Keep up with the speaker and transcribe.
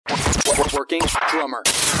Working Drummer.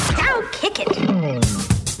 Now kick it.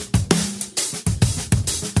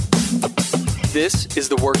 This is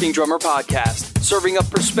the Working Drummer Podcast, serving up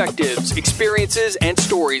perspectives, experiences, and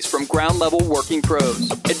stories from ground-level working pros.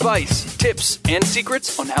 Advice, tips, and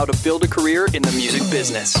secrets on how to build a career in the music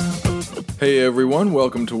business. Hey everyone,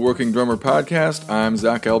 welcome to Working Drummer Podcast. I'm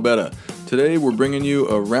Zach Albetta. Today we're bringing you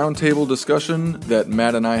a roundtable discussion that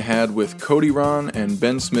Matt and I had with Cody Ron and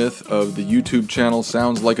Ben Smith of the YouTube channel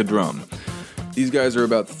Sounds Like a Drum. These guys are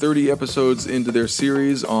about 30 episodes into their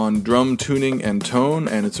series on drum tuning and tone,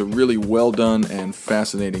 and it's a really well done and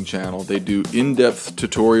fascinating channel. They do in-depth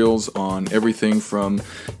tutorials on everything from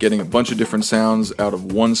getting a bunch of different sounds out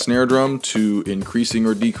of one snare drum to increasing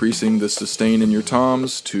or decreasing the sustain in your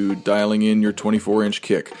toms to dialing in your 24-inch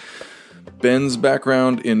kick. Ben's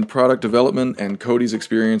background in product development and Cody's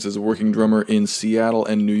experience as a working drummer in Seattle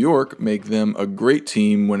and New York make them a great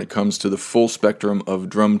team when it comes to the full spectrum of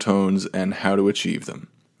drum tones and how to achieve them.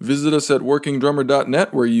 Visit us at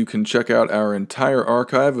workingdrummer.net, where you can check out our entire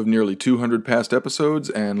archive of nearly 200 past episodes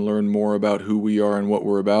and learn more about who we are and what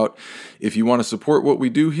we're about. If you want to support what we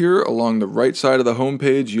do here, along the right side of the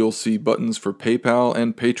homepage, you'll see buttons for PayPal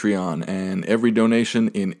and Patreon, and every donation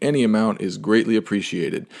in any amount is greatly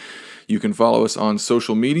appreciated. You can follow us on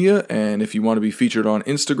social media, and if you want to be featured on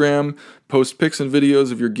Instagram, post pics and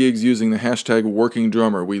videos of your gigs using the hashtag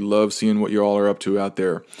 #WorkingDrummer. We love seeing what you all are up to out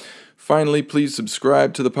there. Finally, please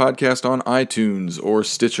subscribe to the podcast on iTunes or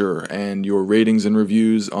Stitcher, and your ratings and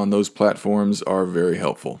reviews on those platforms are very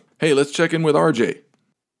helpful. Hey, let's check in with RJ.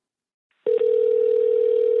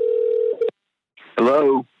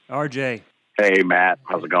 Hello. RJ. Hey, Matt.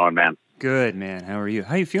 How's it going, man? Good, man. How are you?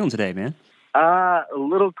 How you feeling today, man? A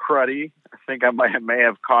little cruddy. I think I may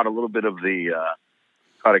have caught a little bit of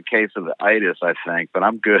caught a case of the itis, I think, but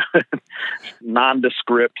I'm good.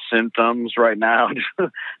 Nondescript symptoms right now,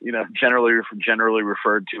 generally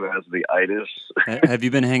referred to as the itis. Have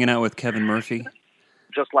you been hanging out with Kevin Murphy?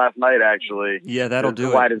 Just last night, actually. Yeah, that'll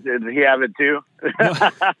do Why it. Did he have it too?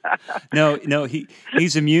 No,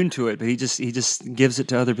 he's immune to it, but he just gives it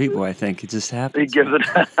to other people. I think it just happens. He gives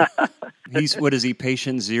it. What is he?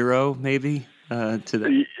 Patient zero, maybe. To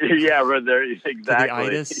the yeah, right there, exactly. To the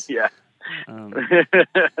itis? Yeah.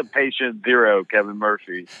 Patient zero, Kevin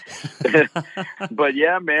Murphy. But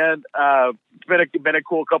yeah, man, it's been a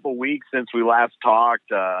cool couple weeks since we last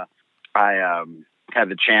talked. I had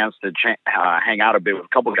the chance to hang out a bit with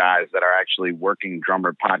a couple guys that are actually Working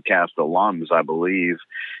Drummer podcast alums, I believe.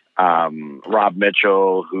 Rob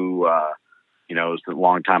Mitchell, who is the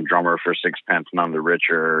longtime drummer for Sixpence None the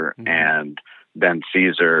Richer, and Ben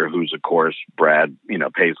Caesar, who's of course Brad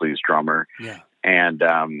Paisley's drummer. Yeah. And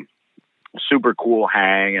super cool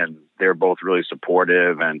hang, and they're both really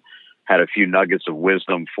supportive and had a few nuggets of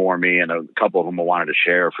wisdom for me, and a couple of them I wanted to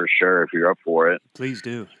share for sure if you're up for it. Please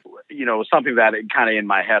do. Something that kind of in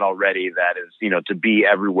my head already, that is, to be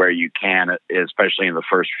everywhere you can, especially in the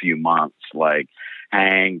first few months, like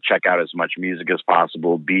hang, check out as much music as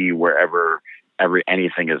possible, be wherever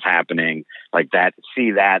anything is happening, like that,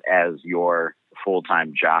 see that as your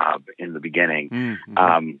full-time job in the beginning.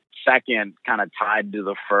 Mm-hmm. Second, kind of tied to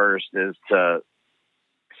the first, is to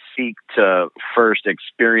seek to first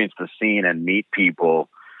experience the scene and meet people,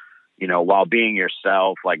 while being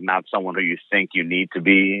yourself, like not someone who you think you need to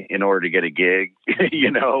be in order to get a gig,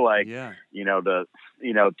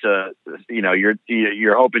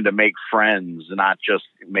 you're hoping to make friends, not just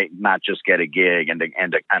get a gig, and to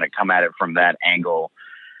kind of come at it from that angle,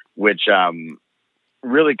 which,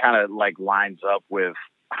 really kind of like lines up with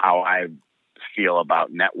how I feel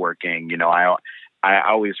about networking. I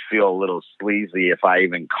always feel a little sleazy if I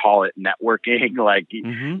even call it networking,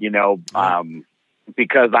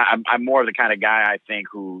 because I'm more the kind of guy, I think,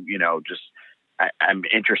 who, I'm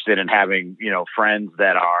interested in having, friends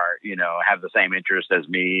that are, have the same interest as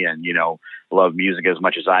me and, love music as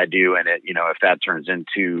much as I do. And it, if that turns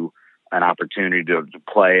into an opportunity to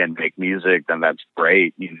play and make music, then that's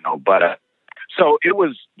great, but, so it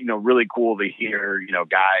was, really cool to hear,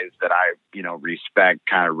 guys that I, respect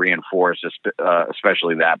kind of reinforce,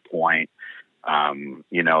 especially that point,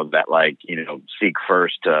 that like, seek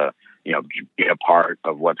first to, be a part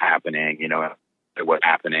of what's happening,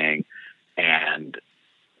 and,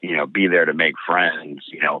 be there to make friends,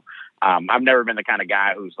 I've never been the kind of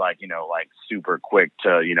guy who's like, super quick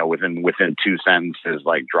to, within two sentences,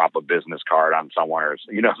 like drop a business card on someone or,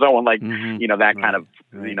 someone like, that kind of,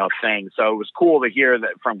 thing. So it was cool to hear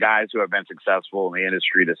that from guys who have been successful in the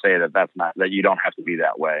industry to say that you don't have to be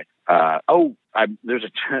that way. I'm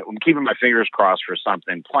keeping my fingers crossed for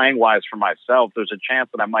something playing wise for myself. There's a chance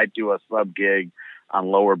that I might do a sub gig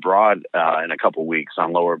Lower Broad in a couple weeks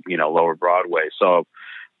on Lower Broadway. So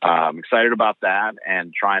I'm excited about that,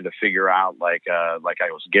 and trying to figure out like I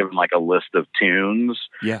was given like a list of tunes,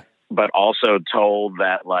 but also told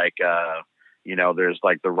that there's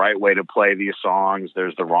like the right way to play these songs,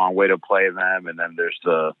 there's the wrong way to play them, and then there's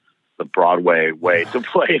the Broadway way to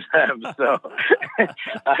play them. So,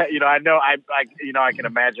 I know I can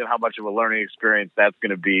imagine how much of a learning experience that's going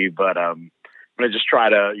to be, but I'm going to just try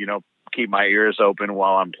to, keep my ears open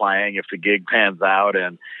while I'm playing if the gig pans out,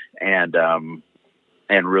 and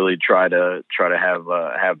really try to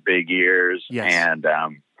have big ears, and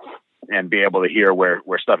be able to hear where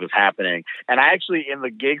stuff is happening. And I actually, in the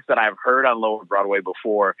gigs that I've heard on Lower Broadway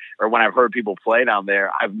before, or when I've heard people play down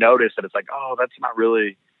there, I've noticed that it's like, oh, that's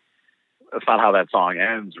not how that song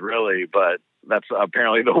ends really, but that's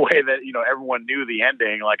apparently the way that, everyone knew the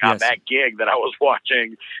ending, like on that gig that I was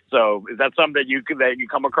watching. So is that something that you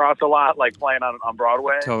come across a lot, like playing on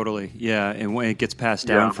Broadway? Totally. Yeah. And when it gets passed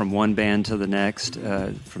down from one band to the next,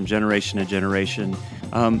 from generation to generation.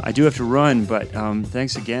 I do have to run, but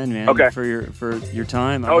thanks again, man, for your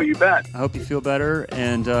time. You bet. I hope you feel better,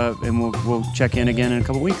 and we'll check in again in a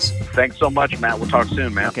couple weeks. Thanks so much, Matt. We'll talk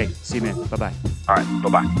soon, man. Okay. See you, man. Bye-bye. All right.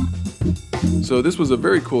 Bye-bye. So this was a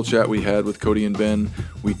very cool chat we had with Cody and Ben.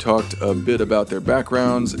 We talked a bit about their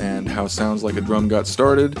backgrounds and how Sounds Like a Drum got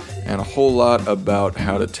started, and a whole lot about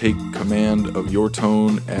how to take command of your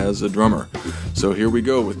tone as a drummer. So here we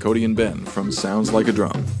go with Cody and Ben from Sounds Like a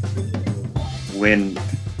Drum. When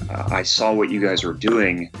I saw what you guys were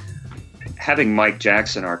doing, having Mike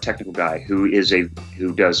Jackson, our technical guy, who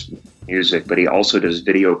does music, but he also does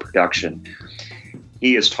video production,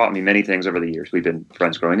 he has taught me many things over the years. We've been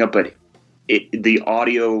friends growing up, but the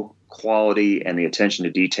audio quality and the attention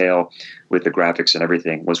to detail with the graphics and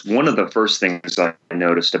everything was one of the first things I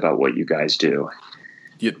noticed about what you guys do.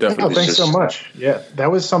 Yeah, definitely. Thanks so much. Yeah,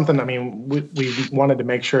 that was something. I mean, we wanted to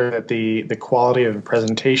make sure that the quality of the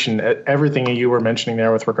presentation, everything you were mentioning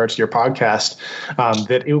there with regards to your podcast,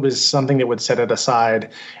 that it was something that would set it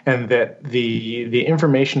aside, and that the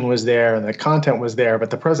information was there and the content was there,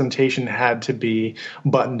 but the presentation had to be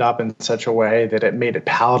buttoned up in such a way that it made it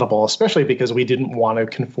palatable, especially because we didn't want to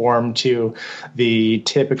conform to the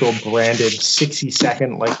typical branded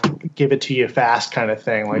 60-second, like, give it to you fast kind of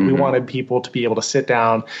thing. Like, we wanted people to be able to sit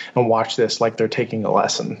down and watch this like they're taking a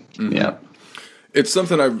lesson. Yeah. It's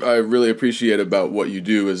something I really appreciate about what you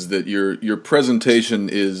do, is that your presentation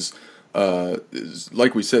is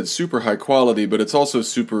like we said, super high quality, but it's also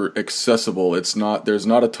super accessible. There's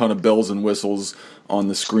not a ton of bells and whistles on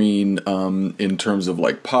the screen in terms of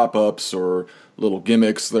like pop-ups or little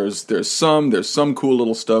gimmicks. There's some cool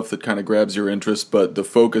little stuff that kind of grabs your interest, but the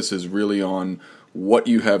focus is really on what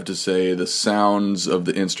you have to say, the sounds of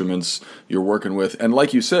the instruments you're working with. And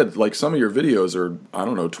like you said, like some of your videos are,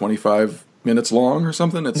 25 minutes long or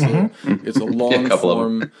something. It's a long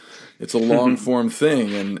form. It's a long form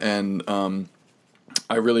thing. And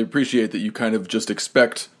I really appreciate that you kind of just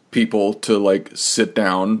expect people to like sit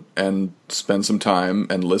down and spend some time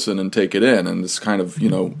and listen and take it in. And it's kind of,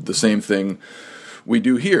 the same thing we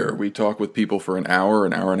do here. We talk with people for an hour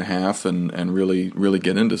and a half and really, really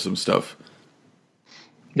get into some stuff.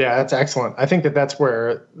 Yeah, that's excellent. I think that's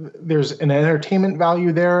where there's an entertainment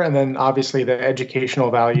value there, and then obviously the educational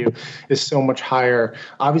value is so much higher.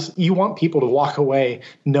 Obviously, you want people to walk away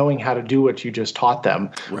knowing how to do what you just taught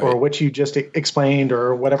them, right, or what you just explained,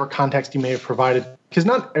 or whatever context you may have provided. Because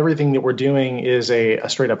not everything that we're doing is a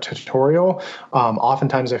straight-up tutorial.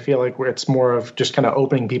 Oftentimes I feel like it's more of just kind of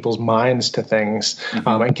opening people's minds to things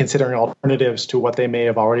and considering alternatives to what they may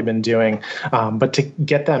have already been doing. But to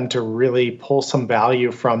get them to really pull some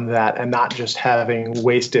value from that and not just having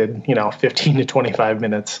wasted, 15 to 25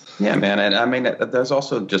 minutes. Yeah, man. And I mean, there's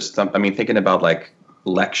also just thinking about like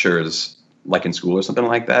lectures, like in school or something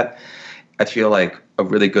like that. I feel like a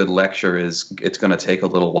really good lecture it's going to take a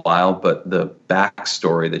little while, but the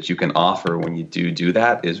backstory that you can offer when you do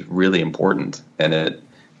that is really important, and it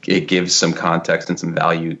gives some context and some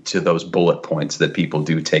value to those bullet points that people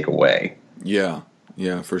do take away. Yeah,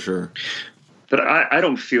 for sure. But I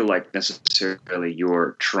don't feel like necessarily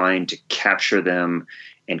you're trying to capture them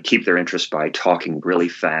and keep their interest by talking really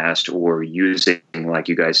fast or using, like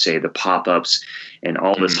you guys say, the pop-ups and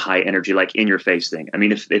all this high energy, like in-your-face thing. I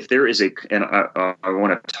mean, if there is and I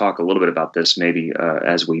want to talk a little bit about this maybe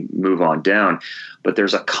as we move on down, but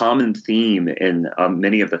there's a common theme in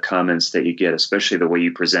many of the comments that you get, especially the way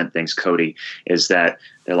you present things, Cody, is that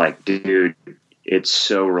they're like, dude, it's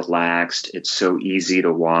so relaxed, it's so easy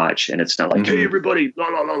to watch, and it's not like, hey, everybody, la,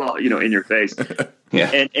 la, la, la, in your face.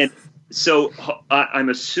 Yeah. And So I'm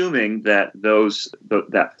assuming that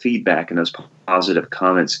that feedback and those positive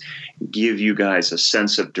comments give you guys a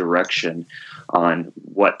sense of direction on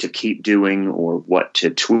what to keep doing or what to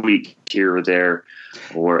tweak here or there,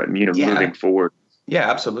 or moving forward. Yeah,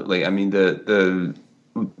 absolutely. I mean, the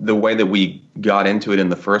way that we got into it in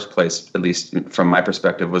the first place, at least from my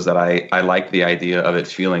perspective, was that I like the idea of it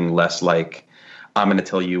feeling less like I'm going to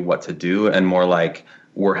tell you what to do and more like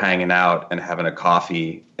we're hanging out and having a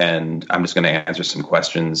coffee and I'm just going to answer some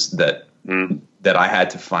questions that I had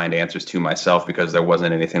to find answers to myself because there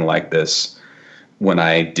wasn't anything like this when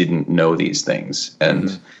I didn't know these things.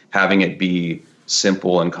 And having it be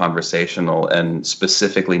simple and conversational and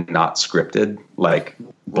specifically not scripted, like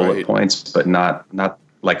bullet points, but not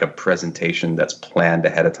like a presentation that's planned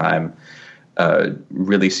ahead of time,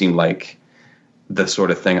 really seemed like the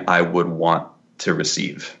sort of thing I would want to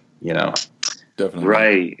receive, Definitely.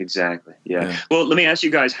 Right. Exactly. Yeah. Well, let me ask you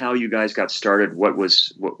guys how you guys got started.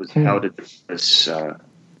 How did this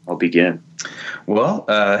all begin? Well,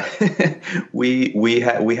 we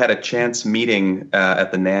had a chance meeting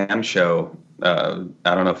at the NAMM show. I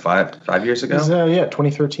don't know, five years ago.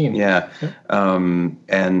 2013. Yeah.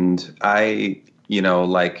 And I,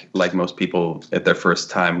 like most people at their first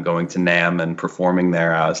time going to NAMM and performing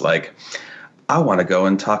there, I was like, I want to go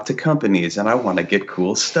and talk to companies and I want to get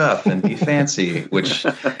cool stuff and be fancy, which,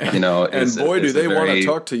 and boy, do they want to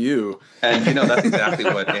talk to you. And, that's exactly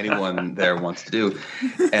what anyone there wants to do.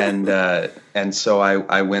 And so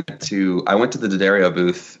I went to the D'Addario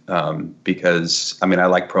booth because, I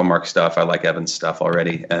like ProMark stuff. I like Evans stuff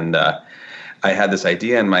already. And I had this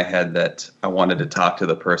idea in my head that I wanted to talk to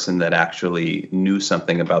the person that actually knew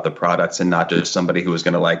something about the products and not just somebody who was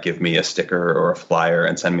going to give me a sticker or a flyer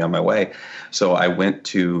and send me on my way. So I went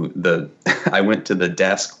to the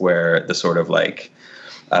desk where the sort of I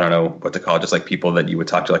don't know what to call it, just like people that you would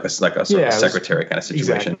talk to, like a sort of secretary kind of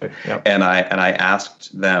situation. Exactly. Yep. And I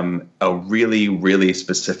asked them a really, really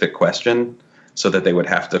specific question so that they would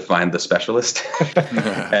have to find the specialist.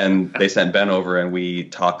 And they sent Ben over and we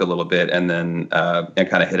talked a little bit and then and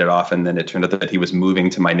kind of hit it off. And then it turned out that he was moving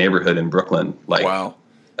to my neighborhood in Brooklyn, a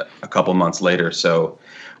couple months later. So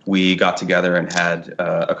we got together and had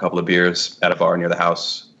a couple of beers at a bar near the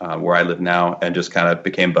house where I live now and just kind of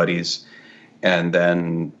became buddies. And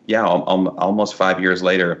then, almost 5 years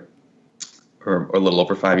later, or a little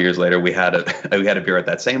over 5 years later, we had a beer at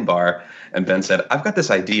that same bar. And Ben said, I've got this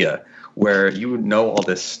idea where you know all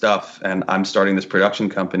this stuff and I'm starting this production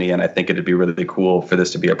company and I think it'd be really cool for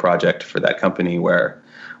this to be a project for that company where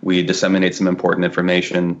we disseminate some important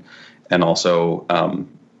information and also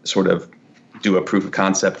sort of do a proof of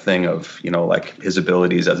concept thing of, his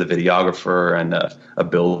abilities as a videographer and a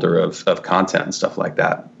builder of content and stuff like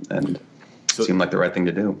that. And it seemed like the right thing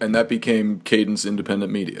to do. And that became Cadence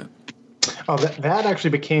Independent Media. Oh, that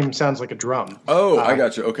actually sounds like a drum. Oh, I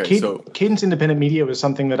got you. Okay, Cadence Independent Media was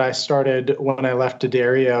something that I started when I left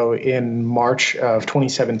D'Addario in March of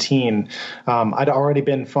 2017. I'd already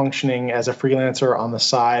been functioning as a freelancer on the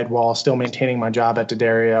side while still maintaining my job at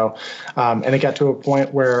D'Addario. And it got to a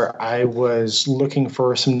point where I was looking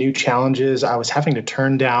for some new challenges. I was having to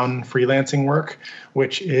turn down freelancing work,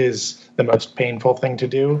 which is the most painful thing to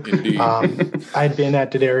do. I'd been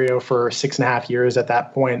at D'Addario for 6.5 years at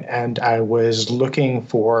that point, and I was looking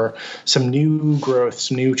for some new growth,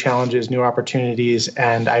 some new challenges, new opportunities,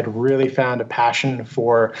 and I'd really found a passion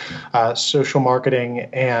for social marketing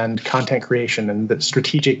and content creation and the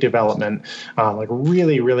strategic development,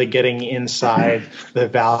 really, really getting inside the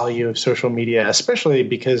value of social media, especially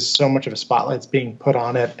because so much of a spotlight's being put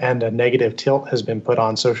on it and a negative tilt has been put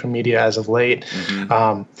on social media as of late.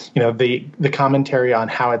 The commentary on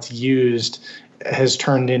how it's used has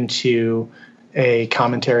turned into a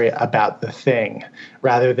commentary about the thing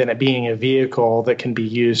rather than it being a vehicle that can be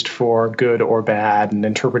used for good or bad and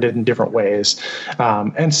interpreted in different ways.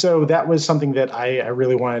 And so that was something that I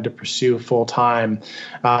really wanted to pursue full time.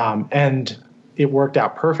 And it worked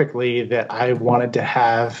out perfectly that I wanted to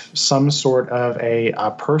have some sort of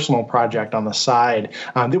a personal project on the side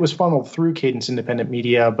that was funneled through Cadence Independent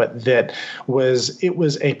Media, but it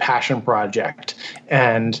was a passion project.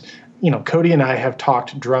 And Cody and I have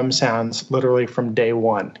talked drum sounds literally from day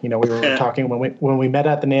one. We were talking when we met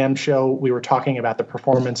at the NAMM show, we were talking about the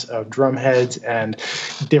performance of drum heads and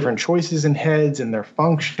different choices in heads and their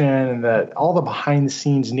function and all the behind the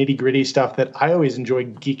scenes nitty gritty stuff that I always enjoy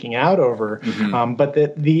geeking out over, but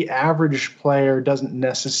that the average player doesn't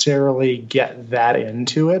necessarily get that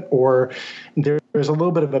into it, or there's a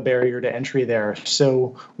little bit of a barrier to entry there.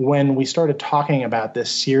 So when we started talking about this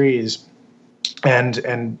series,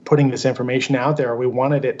 and putting this information out there, we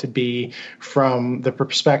wanted it to be from the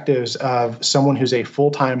perspectives of someone who's a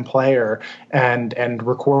full-time player and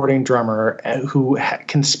recording drummer who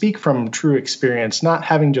can speak from true experience, not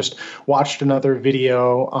having just watched another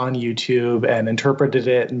video on YouTube and interpreted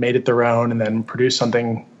it and made it their own and then produced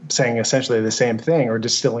something saying essentially the same thing or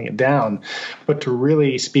distilling it down, but to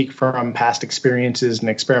really speak from past experiences and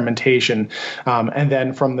experimentation. And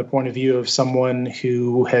then from the point of view of someone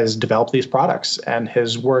who has developed these products and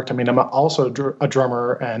has worked. I mean, I'm also a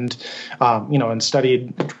drummer and, and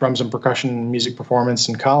studied drums and percussion music performance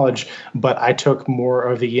in college, but I took more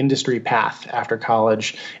of the industry path after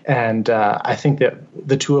college. And I think that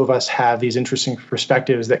the two of us have these interesting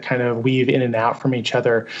perspectives that kind of weave in and out from each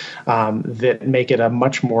other that make it a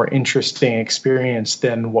much more interesting experience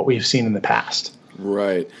than what we've seen in the past.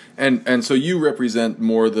 Right. And so you represent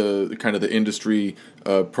more the kind of the industry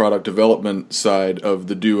product development side of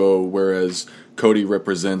the duo, whereas Cody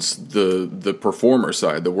represents the performer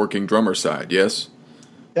side, the working drummer side, yes?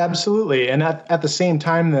 Absolutely. And at the same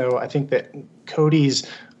time, though, I think that Cody's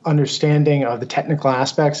understanding of the technical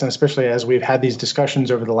aspects, and especially as we've had these discussions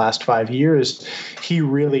over the last 5 years, he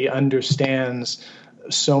really understands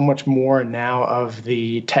so much more now of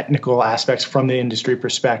the technical aspects from the industry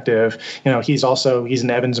perspective. He's an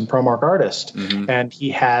Evans and ProMark artist, and he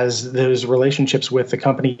has those relationships with the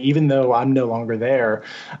company, even though I'm no longer there.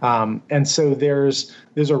 And so there's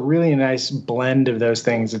a really nice blend of those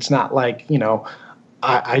things. It's not like,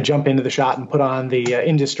 I jump into the shot and put on the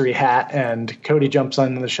industry hat, and Cody jumps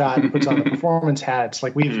on the shot and puts on the performance hat. It's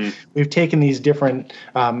like we've taken these different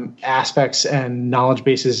aspects and knowledge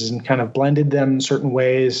bases and kind of blended them in certain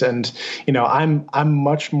ways. And I'm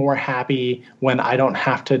much more happy when I don't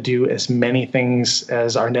have to do as many things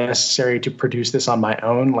as are necessary to produce this on my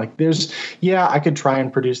own. Like I could try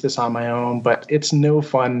and produce this on my own, but it's no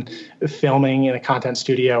fun filming in a content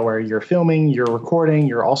studio where you're filming, you're recording,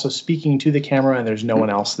 you're also speaking to the camera, and there's no one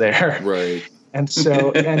else there. Right. And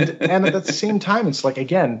so, and at the same time, it's like,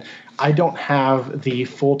 again, I don't have the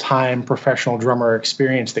full-time professional drummer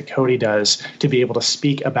experience that Cody does to be able to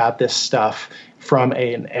speak about this stuff from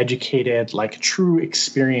an educated, like true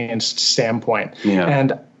experienced standpoint. Yeah.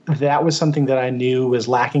 And that was something that I knew was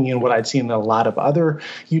lacking in what I'd seen in a lot of other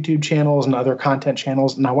YouTube channels and other content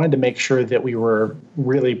channels. And I wanted to make sure that we were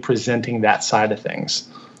really presenting that side of things.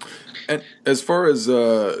 And as far as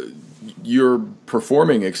your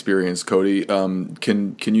performing experience, Cody,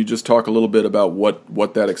 can you just talk a little bit about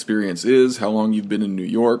what that experience is, how long you've been in New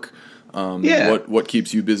York, what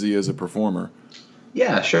keeps you busy as a performer?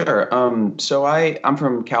 Yeah, sure. So I'm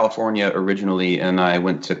from California originally, and I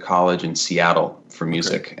went to college in Seattle for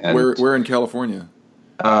music. Okay. And where in California?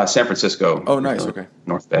 San Francisco. Oh, nice. Okay.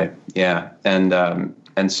 North Bay. Yeah, and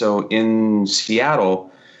so in Seattle,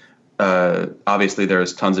 obviously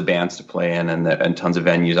there's tons of bands to play in and tons of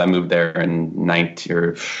venues. I moved there in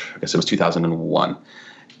 2001.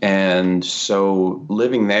 And so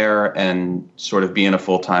living there and sort of being a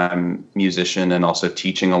full-time musician and also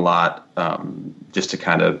teaching a lot, just to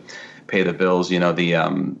kind of pay the bills,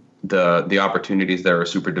 the opportunities there are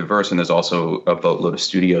super diverse, and there's also a boatload of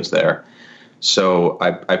studios there. So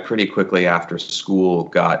I pretty quickly after school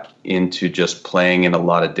got into just playing in a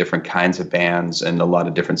lot of different kinds of bands and a lot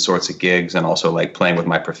of different sorts of gigs, and also like playing with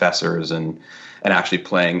my professors and actually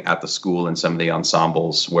playing at the school in some of the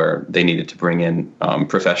ensembles where they needed to bring in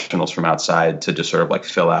professionals from outside to just sort of like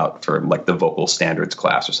fill out for like the vocal standards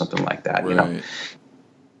class or something like that, right.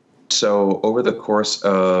 So over the course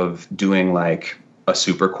of doing like a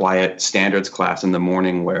super quiet standards class in the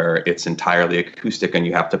morning where it's entirely acoustic and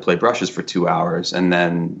you have to play brushes for 2 hours, and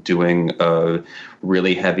then doing a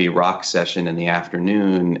really heavy rock session in the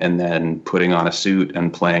afternoon, and then putting on a suit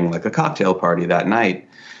and playing like a cocktail party that night,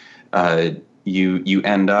 you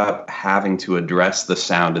end up having to address the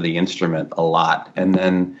sound of the instrument a lot, and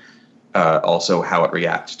then also how it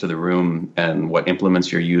reacts to the room and what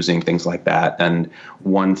implements you're using, things like that. And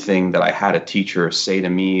one thing that I had a teacher say to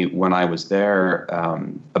me when I was there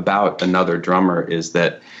about another drummer is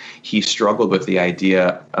that he struggled with the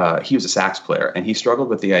idea, he was a sax player, and he struggled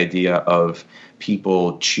with the idea of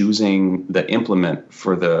people choosing the implement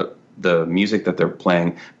for the music that they're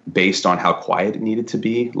playing based on how quiet it needed to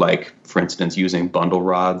be. Like, for instance, using bundle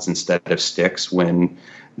rods instead of sticks when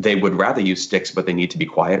they would rather use sticks, but they need to be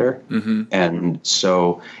quieter. Mm-hmm. And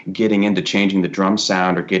so getting into changing the drum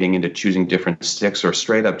sound or getting into choosing different sticks or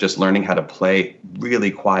straight up just learning how to play really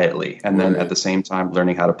quietly. And then at the same time,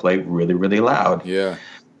 learning how to play really, really loud. Yeah.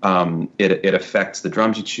 It affects the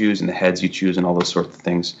drums you choose and the heads you choose and all those sorts of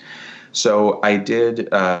things. So I did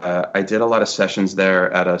a lot of sessions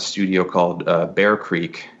there at a studio called Bear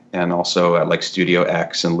Creek. and also at like Studio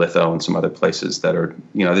X and Litho and some other places that are,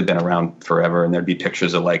 they've been around forever. And there'd be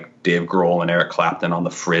pictures of like Dave Grohl and Eric Clapton on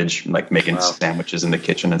the fridge, like making sandwiches in the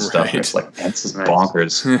kitchen and stuff. And it's like, this is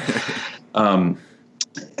bonkers.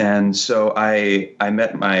 And so I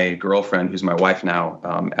met my girlfriend, who's my wife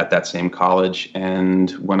now, at that same college.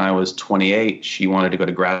 And when I was 28, she wanted to go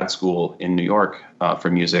to grad school in New York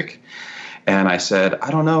for music. And I said, I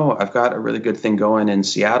don't know, I've got a really good thing going in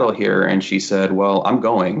Seattle here. And she said, well, I'm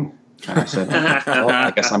going. And I said, well, I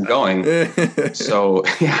guess I'm going. So,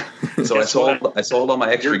 yeah. So I sold all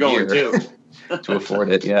my extra gear to afford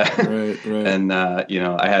it. Yeah. Right. And,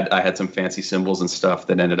 I had some fancy cymbals and stuff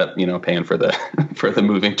that ended up, paying for the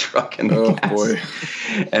moving truck and the gas. Boy.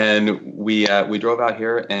 And we drove out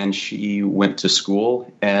here, and she went to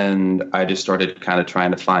school, and I just started kind of trying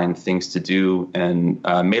to find things to do, and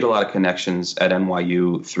made a lot of connections at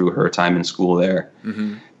NYU through her time in school there.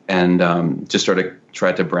 Mm-hmm. And just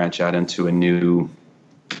tried to branch out into a new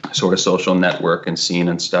sort of social network and scene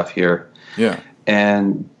and stuff here. Yeah.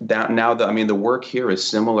 And the work here is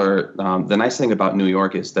similar. The nice thing about New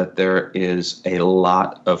York is that there is a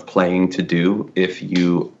lot of playing to do if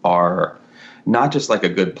you are not just like a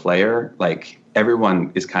good player. Like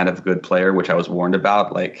everyone is kind of a good player, which I was warned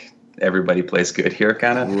about. Like everybody plays good here,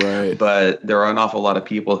 kind of. Right. But there are an awful lot of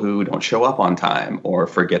people who don't show up on time, or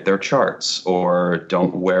forget their charts, or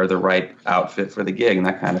don't wear the right outfit for the gig, and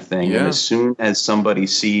that kind of thing. Yeah. And as soon as somebody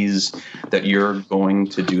sees that you're going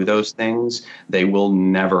to do those things, they will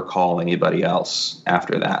never call anybody else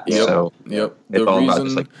after that. Yep. So yep. It's all about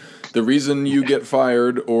just like the reason you get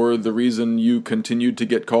fired or the reason you continue to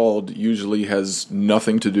get called usually has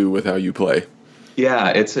nothing to do with how you play. Yeah,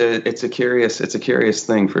 it's a curious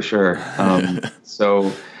thing for sure.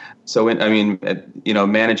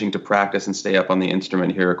 Managing to practice and stay up on the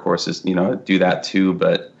instrument here, of course, is do that too.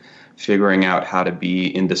 But figuring out how to be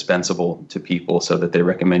indispensable to people so that they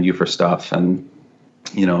recommend you for stuff, and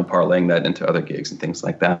parlaying that into other gigs and things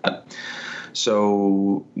like that.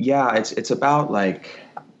 So yeah, it's about like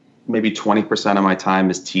maybe 20% of my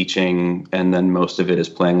time is teaching, and then most of it is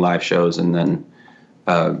playing live shows, and then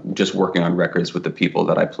just working on records with the people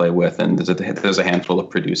that I play with. And there's a handful of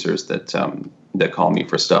producers that call me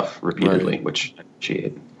for stuff repeatedly, right, which I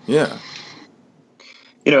appreciate. Yeah.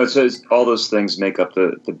 It says all those things make up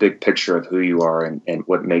the big picture of who you are and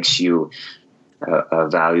what makes you a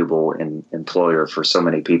valuable employer for so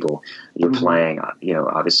many people. You're mm-hmm. playing,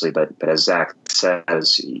 obviously, but as Zach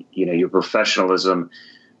says, your professionalism,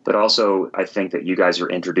 but also I think that you guys are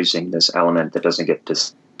introducing this element that doesn't get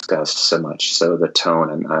discussed so much. So the tone,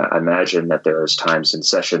 and I imagine that there's times in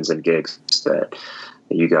sessions and gigs that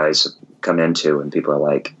you guys come into and people are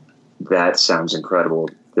like, that sounds incredible.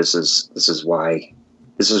 This is why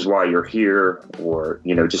you're here, or,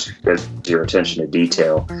 just your attention to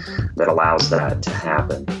detail that allows that to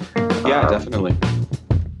happen. Yeah, definitely.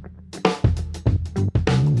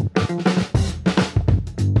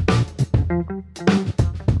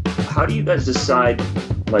 How do you guys decide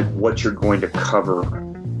like what you're going to cover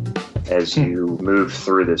as you move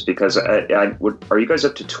through this? Because are you guys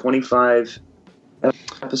up to 25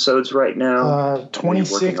 episodes right now?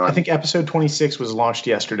 26. I think episode 26 was launched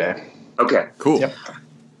yesterday. Okay, cool. Yep.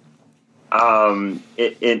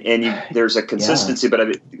 There's a consistency,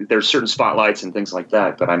 but there's certain spotlights and things like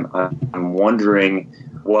that. But I'm wondering,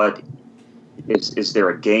 what is there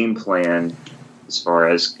a game plan as far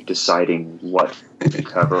as deciding what to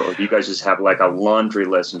cover, or do you guys just have like a laundry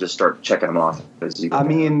list and just start checking them off as you go?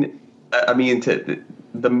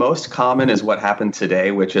 The most common is what happened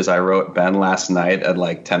today, which is I wrote Ben last night at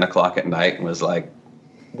like 10 o'clock at night and was like,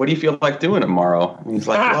 what do you feel like doing tomorrow? And he's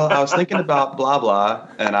like, well, I was thinking about blah, blah.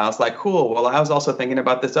 And I was like, cool. Well, I was also thinking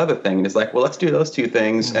about this other thing. And he's like, well, let's do those two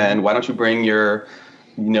things. Mm-hmm. And why don't you bring your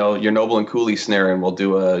Noble and Cooley snare, and we'll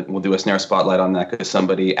do a snare spotlight on that because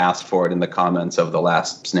somebody asked for it in the comments of the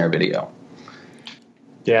last snare video.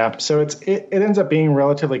 Yeah, so it ends up being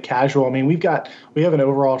relatively casual. I mean, we have an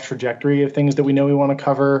overall trajectory of things that we know we want to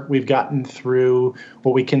cover. We've gotten through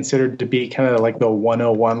what we considered to be kind of like the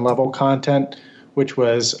 101 level content, which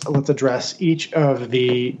was, let's address each of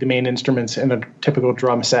the main instruments in a typical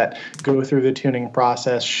drum set, go through the tuning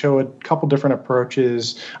process, show a couple different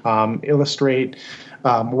approaches, illustrate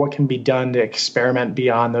what can be done to experiment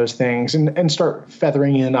beyond those things and start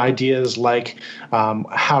feathering in ideas like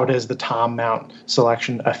how does the tom mount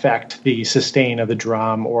selection affect the sustain of the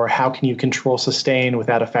drum, or how can you control sustain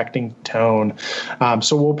without affecting tone.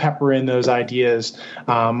 So we'll pepper in those ideas,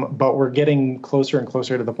 but we're getting closer and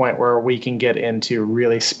closer to the point where we can get into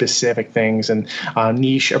really specific things and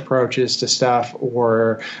niche approaches to stuff,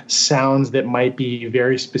 or sounds that might be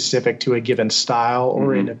very specific to a given style,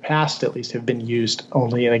 or in the past at least have been used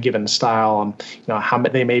only in a given style, and how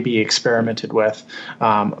they may be experimented with.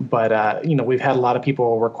 But we've had a lot of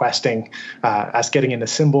people requesting us getting into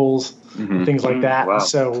cymbals, things like that. Wow.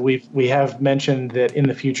 So we have mentioned that in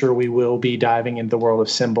the future we will be diving into the world of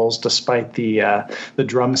cymbals, despite the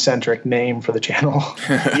drum centric name for the channel.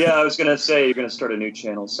 Yeah, I was gonna say you're gonna start a new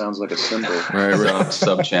channel. Sounds like a cymbal. Right.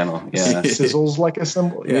 Sub channel. Yeah. Sizzles like a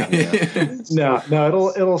cymbal. Yeah.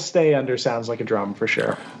 No, it'll stay under sounds like a drum for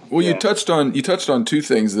sure. Well, you touched on two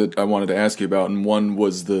things that I wanted to ask you about, and one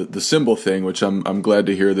was the cymbal thing, which I'm glad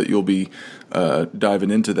to hear that you'll be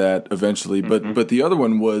diving into that eventually. But the other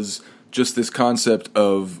one was just this concept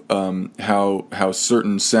of how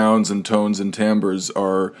certain sounds and tones and timbres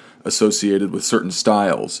are associated with certain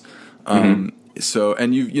styles. So,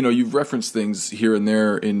 and you've referenced things here and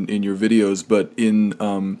there in your videos, but in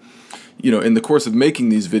in the course of making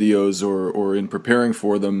these videos or in preparing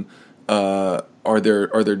for them, are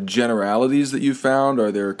there generalities that you found?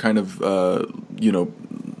 Are there kind of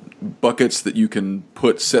buckets that you can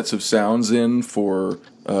put sets of sounds in for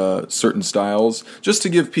certain styles, just to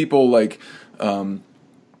give people like kind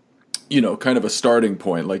of a starting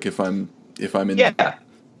point? Like if I'm in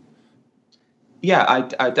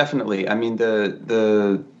I definitely. I mean,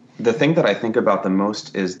 the thing that I think about the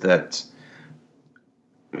most is that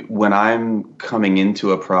when I'm coming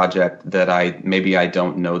into a project that I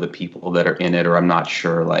don't know the people that are in it, or I'm not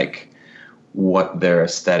sure like what their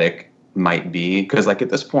aesthetic might be, because like at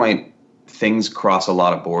this point things cross a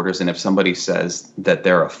lot of borders, and if somebody says that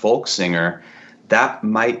they're a folk singer, that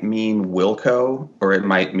might mean Wilco, or it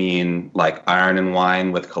might mean like Iron and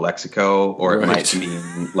Wine with Calexico, or it might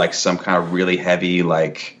mean like some kind of really heavy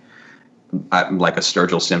like a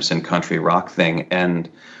Sturgill Simpson country rock thing. And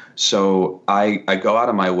so I go out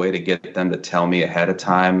of my way to get them to tell me ahead of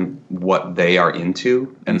time what they are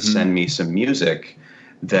into and send me some music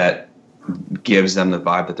that gives them the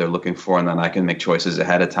vibe that they're looking for, and then I can make choices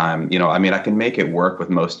ahead of time. I can make it work with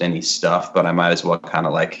most any stuff, but I might as well kind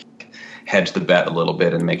of like hedge the bet a little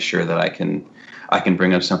bit and make sure that I can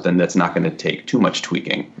bring up something that's not going to take too much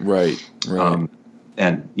tweaking. Right. But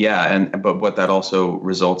what that also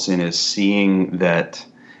results in is seeing that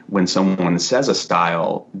when someone says a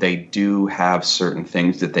style, they do have certain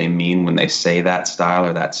things that they mean when they say that style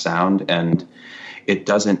or that sound, and it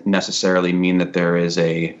doesn't necessarily mean that there is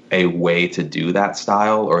a way to do that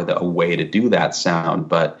style or a way to do that sound,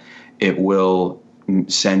 but it will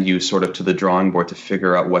send you sort of to the drawing board to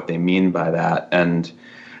figure out what they mean by that. And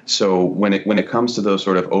so when it comes to those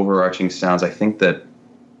sort of overarching sounds, I think that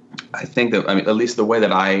at least the way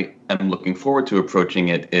that I am looking forward to approaching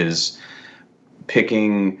it is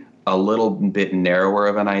picking a little bit narrower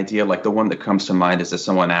of an idea. Like the one that comes to mind is that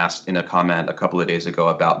someone asked in a comment a couple of days ago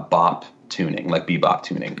about bop tuning, like bebop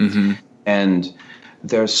tuning. And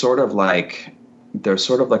there's sort of like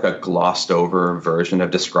a glossed over version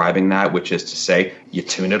of describing that, which is to say you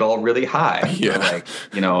tune it all really high.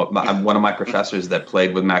 One of my professors that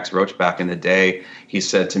played with Max Roach back in the day, he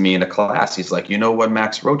said to me in a class, he's like, what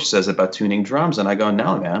Max Roach says about tuning drums? And I go,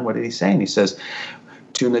 no, man, what did he say? And he says,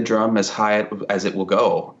 tune the drum as high as it will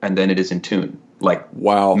go, and then it is in tune. Like,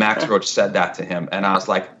 wow. Max Roach said that to him, and I was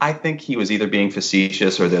like, I think he was either being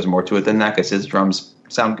facetious or there's more to it than that, because his drums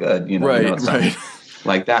sound good, right.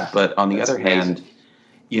 Like that. But on the other hand,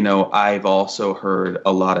 I've also heard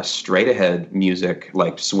a lot of straight ahead music,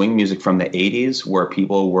 like swing music from the 80s, where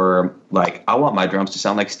people were like, I want my drums to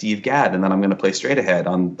sound like Steve Gadd, and then I'm going to play straight ahead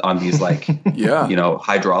on these like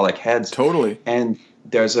hydraulic heads. Totally. And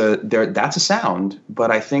that's a sound, but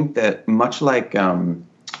I think that much like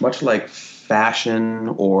fashion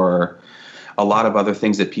or a lot of other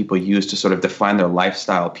things that people use to sort of define their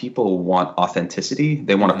lifestyle, people want authenticity.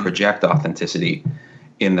 They want to project authenticity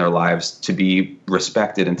in their lives to be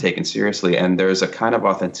respected and taken seriously. And there's a kind of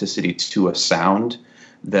authenticity to a sound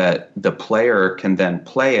that the player can then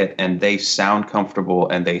play it and they sound comfortable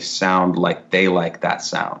and they sound like they like that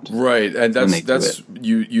sound. Right. And that's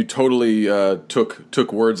you totally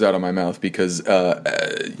took words out of my mouth, because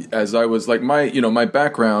as I was like, my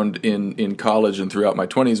background in college and throughout my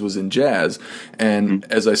 20s was in jazz, and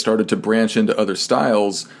as I started to branch into other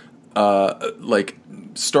styles, like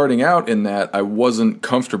starting out in that, I wasn't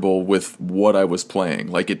comfortable with what I was playing.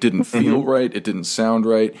 Like it didn't feel right, it didn't sound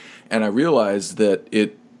right, and I realized that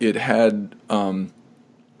it had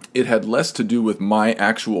less to do with my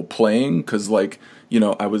actual playing, because like, you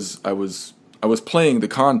know, I was playing the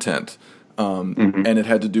content, and it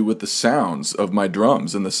had to do with the sounds of my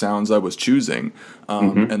drums and the sounds I was choosing,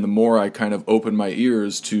 and the more I kind of opened my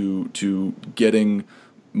ears to getting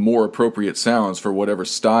more appropriate sounds for whatever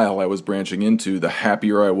style I was branching into, the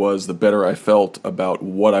happier I was, the better I felt about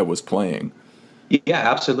what I was playing. Yeah,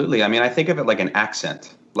 absolutely. I mean, I think of it like an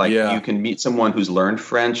accent. Like you can meet someone who's learned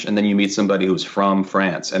French, and then you meet somebody who's from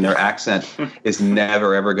France, and their accent is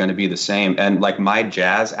never, ever going to be the same. And like my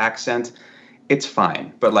jazz accent, it's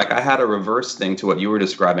fine. But like I had a reverse thing to what you were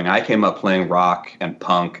describing. I came up playing rock and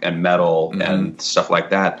punk and metal and stuff like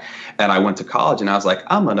that. And I went to college and I was like,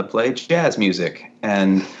 I'm going to play jazz music.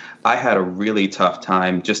 And I had a really tough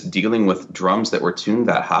time just dealing with drums that were tuned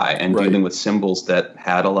that high and dealing with cymbals that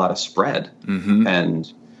had a lot of spread. And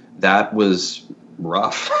that was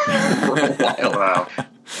rough for a while. Wow.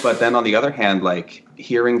 But then on the other hand, like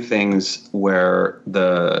hearing things where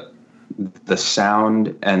the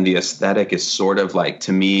sound and the aesthetic is sort of like,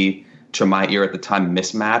 to me, to my ear at the time,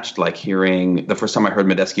 mismatched. Like hearing the first time I heard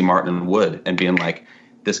Medeski, Martin, and Wood and being like,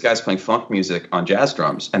 this guy's playing funk music on jazz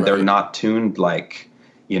drums, and they're not tuned like,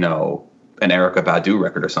 you know, an Erykah Badu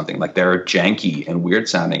record or something. Like they're janky and weird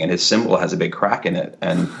sounding, and his cymbal has a big crack in it.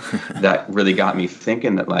 And that really got me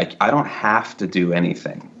thinking that like, I don't have to do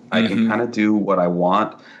anything. I can kind of do what I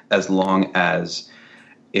want as long as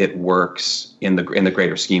it works in the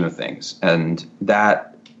greater scheme of things. And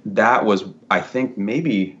that was, I think,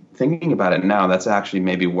 maybe thinking about it now, that's actually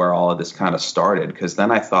maybe where all of this kind of started. Because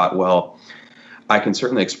then I thought, well, I can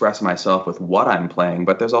certainly express myself with what I'm playing,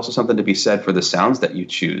 but there's also something to be said for the sounds that you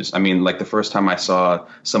choose. I mean, like the first time I saw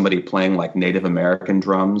somebody playing like Native American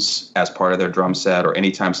drums as part of their drum set, or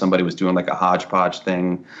anytime somebody was doing like a hodgepodge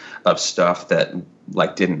thing of stuff that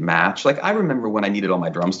like didn't match. Like I remember when I needed all my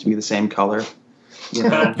drums to be the same color. You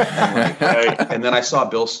know? And then I saw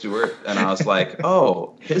Bill Stewart, and I was like,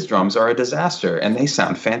 "Oh, his drums are a disaster, and they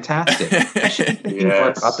sound fantastic."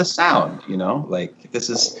 About the sound, you know, like this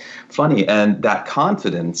is funny, and that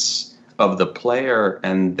confidence of the player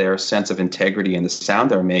and their sense of integrity in the sound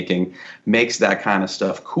they're making makes that kind of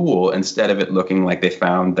stuff cool, instead of it looking like they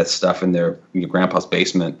found that stuff in their grandpa's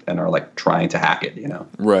basement and are like trying to hack it, you know?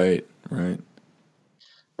 Right. And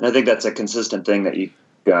I think that's a consistent thing that you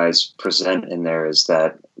guys present in there, is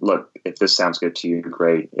that, look, if this sounds good to you,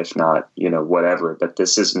 great. If not, you know, whatever. But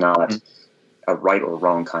this is not a right or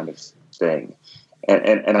wrong kind of thing.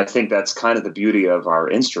 And I think that's kind of the beauty of our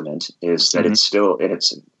instrument, is that it's still, and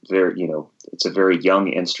it's very, you know, it's a very young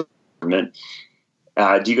instrument.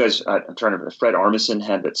 Do you guys, I'm trying to, Fred Armisen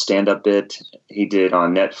had that stand-up bit he did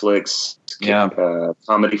on Netflix,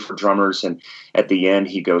 Comedy for Drummers. And at the end,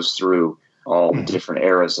 he goes through all the different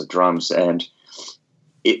eras of drums. And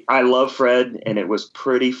I love Fred, and it was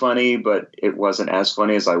pretty funny, but it wasn't as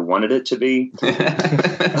funny as I wanted it to be,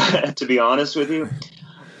 to be honest with you.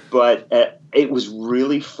 But it was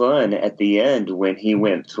really fun at the end when he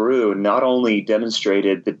went through, not only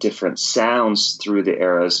demonstrated the different sounds through the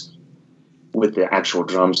eras with the actual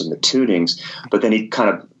drums and the tunings, but then he kind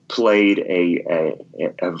of played a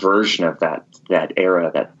version of that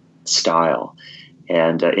era, that style,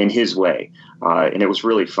 and in his way. And it was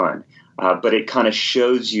really fun. But it kind of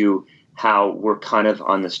shows you how we're kind of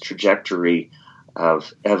on this trajectory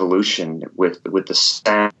of evolution with the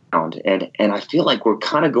sound. And I feel like we're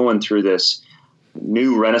kind of going through this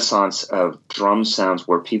new renaissance of drum sounds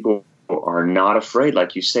where people are not afraid,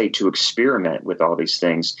 like you say, to experiment with all these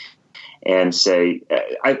things and say,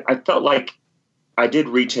 I felt like I did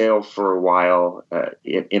retail for a while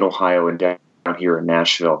in Ohio and down here in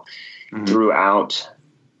Nashville throughout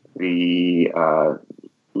the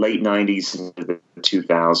late 90s into the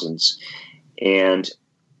 2000s. And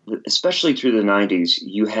especially through the 90s,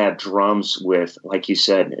 you had drums with, like you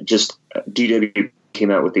said, just DW came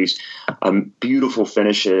out with these beautiful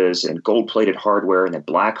finishes and gold-plated hardware, and then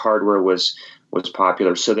black hardware was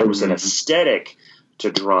popular. So there was an aesthetic to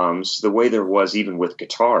drums, the way there was even with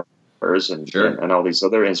guitars and all these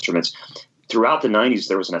other instruments. Throughout the 90s,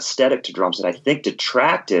 there was an aesthetic to drums that I think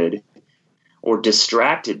detracted or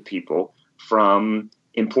distracted people from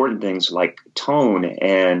important things like tone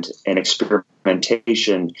and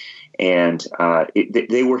experimentation, and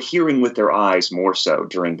they were hearing with their eyes more so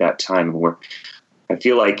during that time. Where I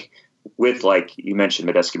feel like, with, like you mentioned,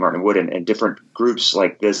 Medeski, Martin, Wood, and different groups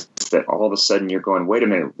like this, that all of a sudden you're going, wait a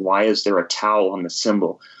minute, why is there a towel on the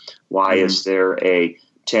cymbal? Why is there a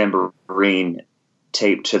tambourine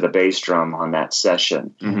tape to the bass drum on that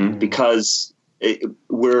session, because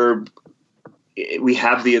we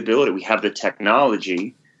have the ability, we have the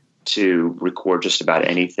technology to record just about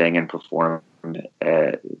anything and perform.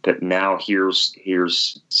 But now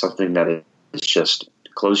here's something that is just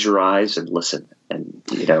close your eyes and listen, and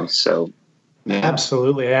so. Yeah.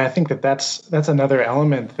 Absolutely. I think that's another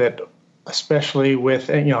element that, especially with,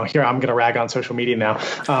 here I'm going to rag on social media now.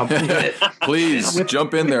 Please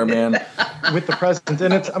jump in there, man. With the presence,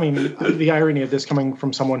 and it's, the irony of this coming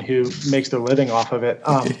from someone who makes their living off of it.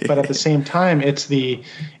 But at the same time, it's the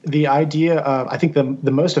idea of, I think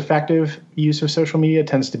the most effective use of social media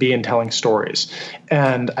tends to be in telling stories.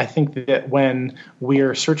 And I think that when we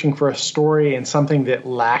are searching for a story and something that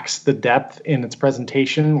lacks the depth in its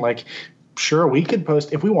presentation, like, sure, we could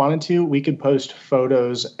post, if we wanted to, we could post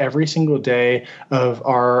photos every single day of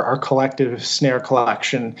our collective snare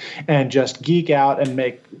collection and just geek out and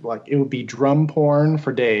make, like, it would be drum porn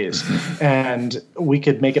for days. And we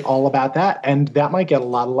could make it all about that. And that might get a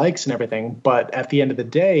lot of likes and everything. But at the end of the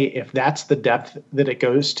day, if that's the depth that it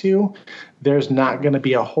goes to, there's not going to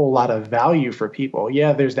be a whole lot of value for people.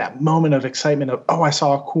 Yeah, there's that moment of excitement of, oh, I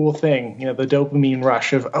saw a cool thing, the dopamine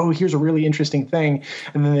rush of, oh, here's a really interesting thing.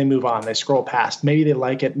 And then they move on, they scroll past. Maybe they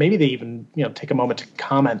like it. Maybe they even, take a moment to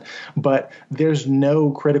comment. But there's no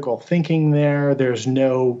critical thinking there. There's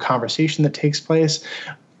no conversation that takes place.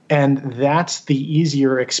 And that's the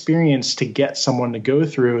easier experience to get someone to go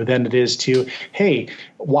through than it is to, hey,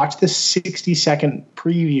 watch this 60-second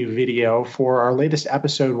preview video for our latest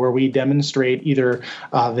episode where we demonstrate either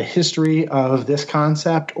the history of this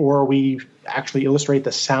concept or we actually illustrate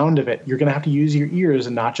the sound of it. You're going to have to use your ears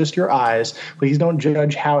and not just your eyes. Please don't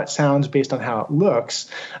judge how it sounds based on how it looks.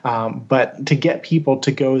 But to get people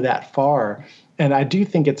to go that far. And I do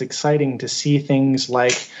think it's exciting to see things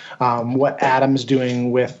like what Adam's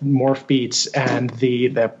doing with Morph Beats and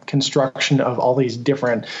the construction of all these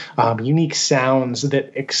different unique sounds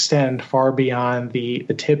that extend far beyond the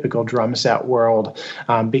typical drum set world,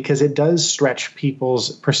 because it does stretch people's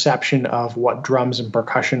perception of what drums and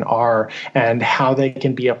percussion are and how they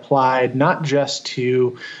can be applied not just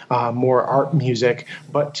to more art music,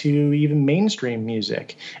 but to even mainstream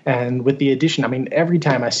music. And with the addition, every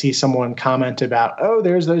time I see someone comment about, oh,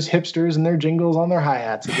 there's those hipsters and their jingles on their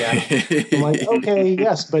hi-hats again. I'm like, okay,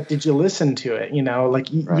 yes, but did you listen to it? Right.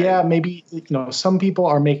 Yeah, maybe, some people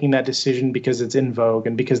are making that decision because it's in vogue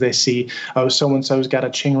and because they see, oh, so-and-so's got a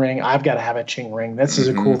ching ring, I've got to have a ching ring. This is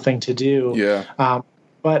a cool thing to do. Yeah.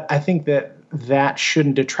 But I think that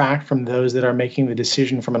shouldn't detract from those that are making the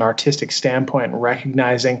decision from an artistic standpoint and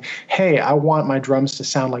recognizing, hey, I want my drums to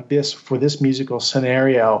sound like this for this musical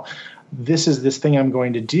scenario. This is this thing I'm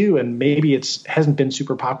going to do, and maybe it hasn't been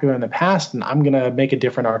super popular in the past, and I'm going to make a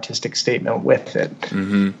different artistic statement with it.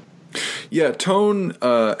 Mm-hmm. Yeah, tone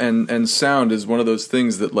and sound is one of those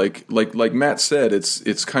things that, like Matt said,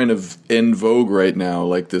 it's kind of in vogue right now,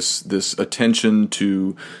 like this attention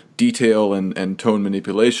to detail and tone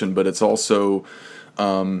manipulation, but it's also,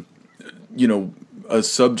 a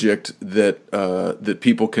subject that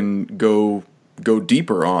people can go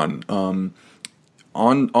deeper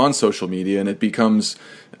on social media, and it becomes,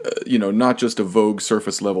 not just a vogue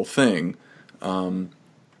surface level thing,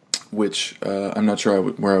 which I'm not sure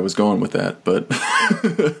where I was going with that, but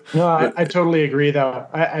no, I totally agree. Though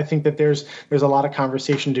I think that there's a lot of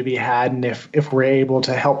conversation to be had, and if we're able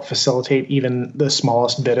to help facilitate even the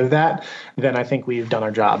smallest bit of that, then I think we've done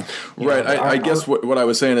our job. Right. I guess what I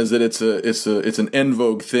was saying is that it's an en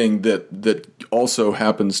vogue thing that also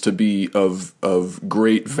happens to be of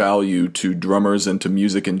great value to drummers and to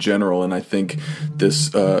music in general, and I think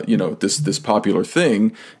this this popular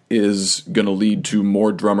thing is going to lead to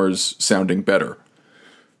more drummers sounding better.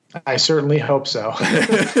 I certainly hope so.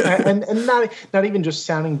 and not even just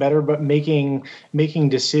sounding better, but making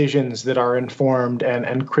decisions that are informed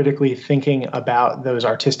and critically thinking about those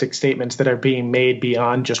artistic statements that are being made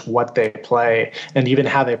beyond just what they play and even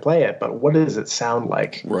how they play it, but what does it sound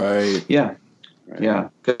like? Right. Yeah. Yeah.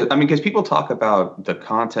 Because people talk about the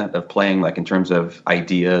content of playing, like in terms of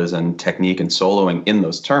ideas and technique and soloing in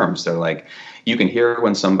those terms. They're like, you can hear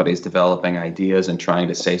when somebody's developing ideas and trying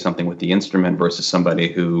to say something with the instrument versus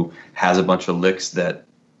somebody who has a bunch of licks that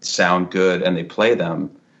sound good and they play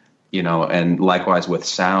them, and likewise with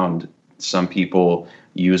sound, some people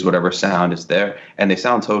use whatever sound is there and they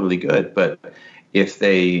sound totally good. But if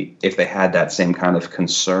they had that same kind of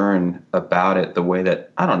concern about it, the way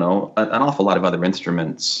that, I don't know, an awful lot of other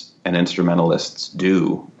instruments and instrumentalists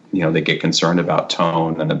do, they get concerned about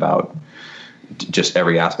tone and about, just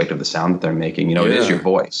every aspect of the sound that they're making. You know, it is your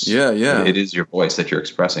voice. Yeah. It is your voice that you're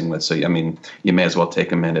expressing with. So, I mean, you may as well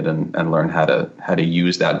take a minute and learn how to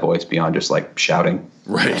use that voice beyond just like shouting.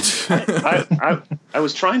 Right. I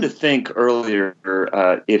was trying to think earlier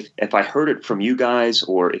if I heard it from you guys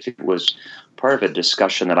or if it was part of a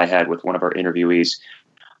discussion that I had with one of our interviewees.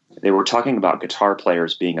 They were talking about guitar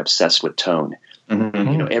players being obsessed with tone.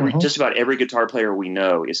 Mm-hmm. You know, just about every guitar player we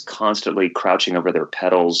know is constantly crouching over their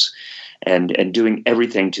pedals and doing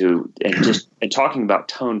everything and talking about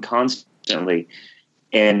tone constantly.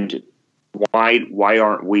 And why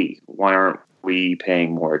aren't we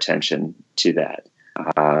paying more attention to that?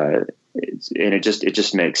 And it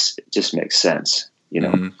just makes sense, you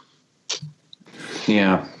know. Mm-hmm.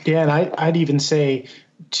 Yeah. And I'd even say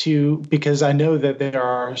because I know that there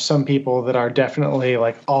are some people that are definitely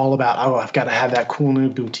like all about, I've got to have that cool new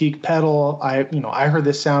boutique pedal. I heard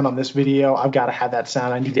this sound on this video. I've got to have that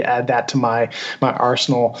sound. I need to add that to my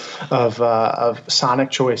arsenal of sonic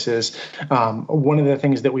choices. One of the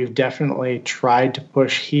things that we've definitely tried to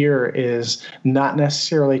push here is not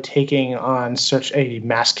necessarily taking on such a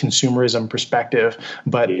mass consumerism perspective,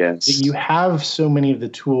 but you have so many of the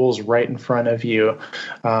tools right in front of you.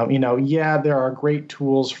 There are great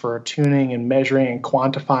tools for tuning and measuring and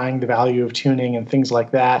quantifying the value of tuning and things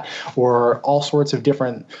like that, or all sorts of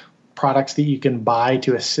different products that you can buy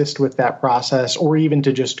to assist with that process, or even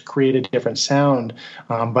to just create a different sound.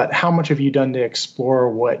 But how much have you done to explore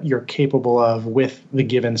what you're capable of with the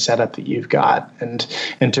given setup that you've got, and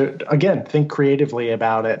to, again, think creatively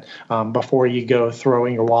about it before you go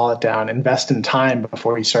throwing your wallet down, invest in time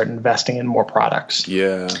before you start investing in more products.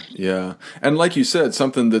 Yeah. And like you said,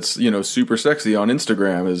 something that's, super sexy on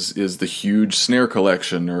Instagram is the huge snare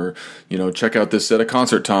collection, or, check out this set of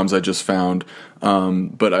concert toms I just found.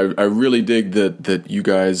 But I really dig that you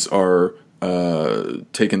guys are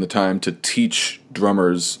taking the time to teach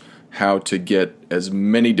drummers how to get as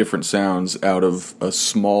many different sounds out of a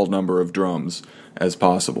small number of drums as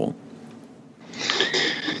possible.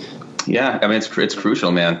 Yeah, I mean it's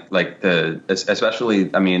crucial, man. Like especially,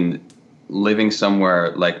 I mean, living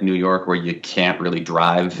somewhere like New York where you can't really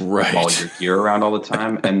drive all your gear around all the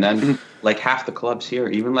time, and then like half the clubs here,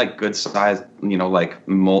 even like good size, like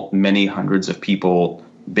many hundreds of people,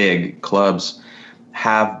 big clubs,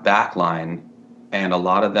 have backline, and a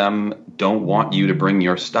lot of them don't want you to bring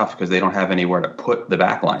your stuff because they don't have anywhere to put the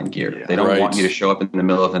backline gear. Yeah, they don't want you to show up in the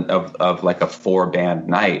middle of like a 4-band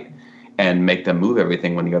night and make them move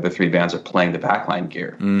everything when the other 3 bands are playing the backline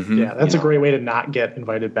gear. Mm-hmm. Yeah, that's a great way to not get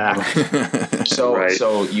invited back.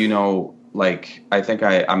 Like I think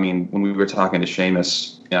I mean when we were talking to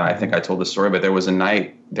Seamus, I think I told the story, but there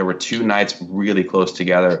were 2 nights really close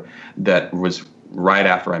together that was right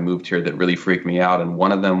after I moved here that really freaked me out. And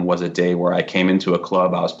one of them was a day where I came into a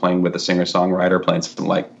club. I was playing with a singer-songwriter, playing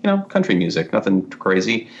some country music, nothing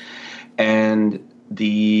crazy. And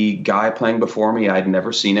the guy playing before me, I'd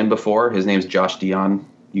never seen him before. His name's Josh Dion.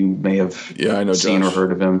 You may have seen Josh. Or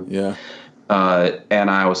heard of him. Yeah. And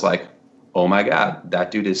I was like, oh my God, that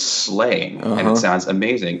dude is slaying, and it sounds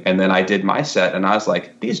amazing. And then I did my set, and I was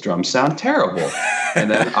like, these drums sound terrible. And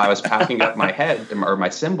then I was packing up my head or my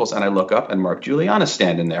cymbals, and I look up, and Mark Juliana's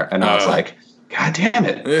standing there, and I was like, God damn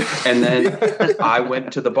it. And then I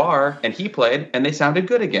went to the bar, and he played, and they sounded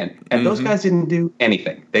good again. And those guys didn't do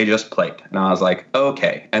anything. They just played. And I was like,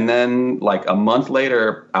 okay. And then like a month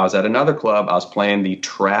later, I was at another club. I was playing the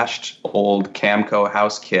trashed old Camco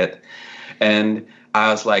house kit, and I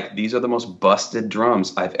was like, these are the most busted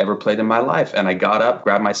drums I've ever played in my life. And I got up,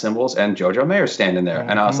 grabbed my cymbals, and Jojo Mayer's standing there.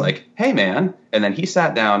 And I was like, hey, man. And then he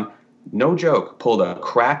sat down, no joke, pulled a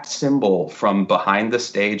cracked cymbal from behind the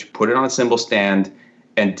stage, put it on a cymbal stand,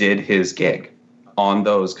 and did his gig on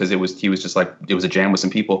those, because he was just like, it was a jam with some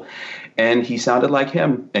people. And he sounded like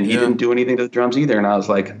him, and he didn't do anything to the drums either. And I was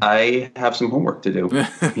like, I have some homework to do,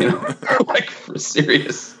 like for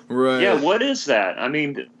serious. Right. Yeah, what is that? I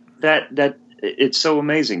mean, that it's so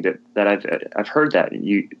amazing that I've heard that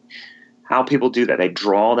how people do that. They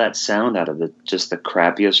draw that sound out of the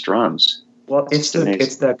crappiest drums. Well, it's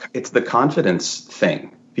the confidence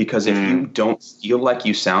thing, because if you don't feel like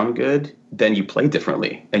you sound good, then you play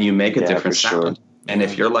differently and you make a different sound. Sure. And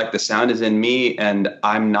if you're like, the sound is in me and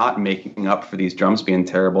I'm not making up for these drums being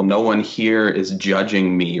terrible, no one here is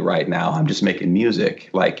judging me right now. I'm just making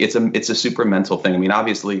music. Like it's a super mental thing. I mean,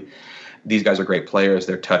 obviously these guys are great players.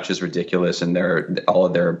 Their touch is ridiculous, and all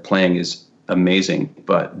of their playing is amazing.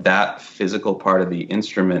 But that physical part of the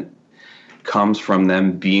instrument comes from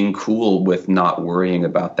them being cool with not worrying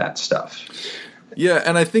about that stuff. Yeah,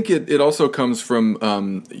 and I think it also comes from,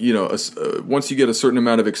 once you get a certain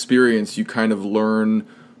amount of experience, you kind of learn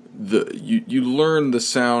you learn the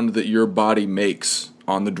sound that your body makes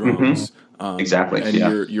on the drums. Exactly.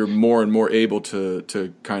 And you're more and more able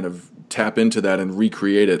to kind of tap into that and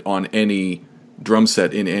recreate it on any drum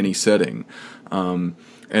set in any setting.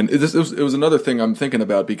 And it was another thing I'm thinking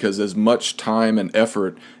about, because as much time and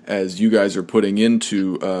effort as you guys are putting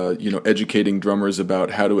into educating drummers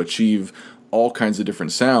about how to achieve all kinds of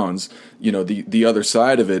different sounds, the other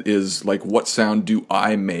side of it is like, what sound do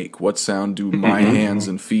I make? What sound do my hands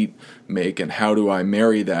and feet make? And how do I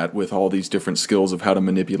marry that with all these different skills of how to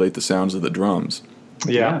manipulate the sounds of the drums?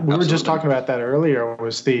 Yeah, we were just talking about that earlier.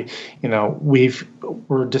 Was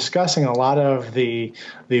we're discussing a lot of the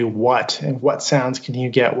what and what sounds can you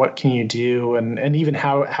get, what can you do, and even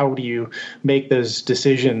how do you make those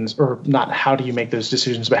decisions, or not how do you make those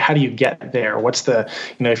decisions, but how do you get there? What's the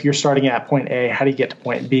if you're starting at point A, how do you get to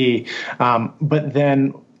point B? But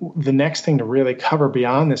then the next thing to really cover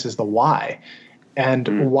beyond this is the why.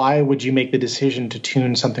 And why would you make the decision to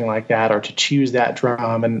tune something like that or to choose that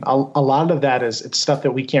drum? And a lot of that it's stuff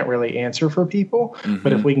that we can't really answer for people.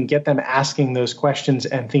 But if we can get them asking those questions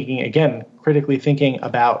and critically thinking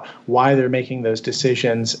about why they're making those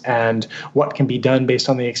decisions and what can be done based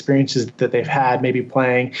on the experiences that they've had, maybe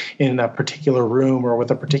playing in a particular room or with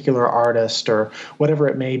a particular artist or whatever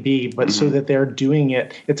it may be, but so that they're doing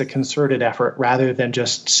it's a concerted effort rather than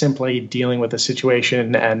just simply dealing with a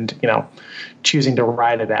situation and, choosing to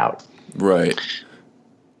ride it out. Right.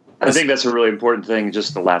 I think that's a really important thing.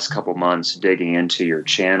 Just the last couple months digging into your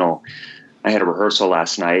channel, I had a rehearsal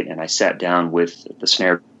last night and I sat down with the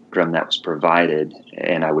snare drum that was provided,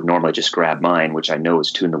 and I would normally just grab mine, which I know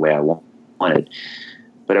is tuned the way I wanted.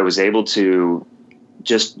 But I was able to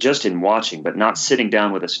just in watching, but not sitting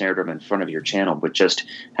down with a snare drum in front of your channel, but just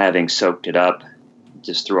having soaked it up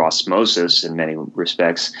just through osmosis in many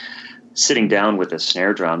respects, sitting down with a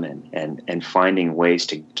snare drum and finding ways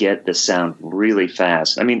to get the sound really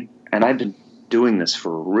fast. I mean, and I've been doing this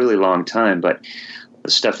for a really long time, but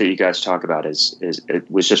the stuff that you guys talk about it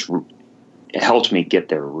helped me get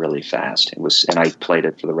there really fast. And I played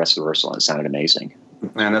it for the rest of the rehearsal, and it sounded amazing.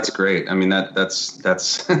 Man, that's great. I mean, that's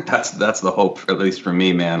the hope, at least for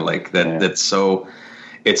me, man. Like that, it's so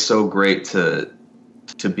great to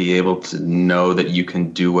be able to know that you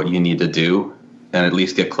can do what you need to do and at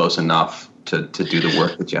least get close enough to do the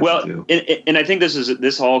work that you have to do. And I think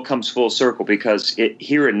this all comes full circle, because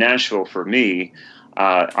here in Nashville, for me,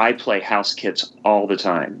 I play house kits all the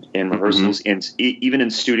time in rehearsals, even in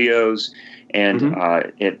studios and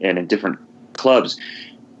in different clubs.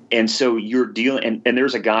 And so you're dealing, and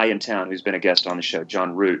there's a guy in town who's been a guest on the show,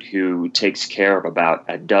 John Root, who takes care of about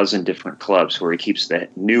a dozen different clubs where he keeps the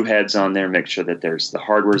new heads on there, make sure that the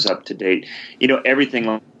hardware's up to date,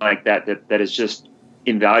 everything like that is just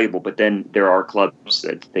invaluable. But then there are clubs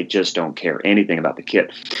that they just don't care anything about the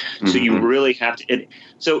kit. So you really have to.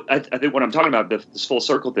 So I think what I'm talking about, this full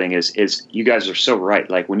circle thing, is you guys are so right.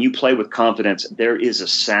 Like when you play with confidence, there is a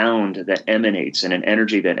sound that emanates and an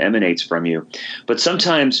energy that emanates from you. But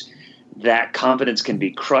sometimes that confidence can be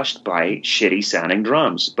crushed by shitty sounding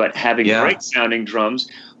drums. But having great sounding drums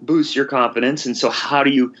boosts your confidence. And so how do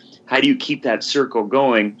you keep that circle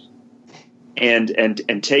going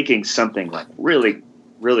and taking something like really,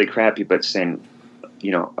 really crappy, but saying,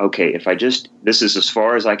 okay, this is as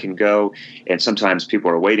far as I can go. And sometimes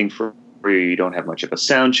people are waiting for you. You don't have much of a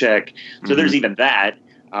sound check. So there's even that.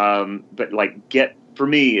 But for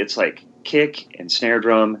me, it's like kick and snare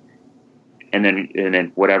drum, and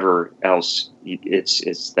then whatever else,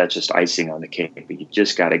 that's just icing on the cake. But you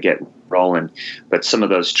just got to get rolling. But some of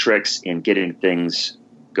those tricks in getting things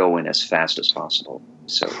going as fast as possible.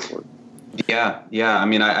 So important. Yeah. I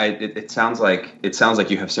mean, it sounds like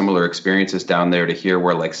you have similar experiences down there, to hear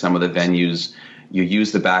where like some of the venues you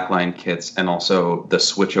use the backline kits, and also the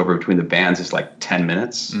switch over between the bands is like 10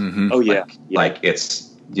 minutes. Oh yeah. Like it's,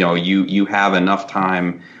 you have enough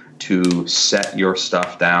time to set your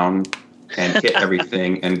stuff down and hit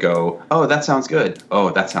everything and go, oh, that sounds good.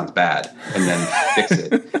 Oh, that sounds bad. And then fix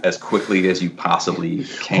it as quickly as you possibly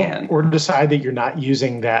can. Or decide that you're not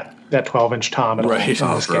using that 12-inch tom at all. Right.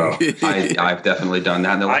 Oh, bro. I've definitely done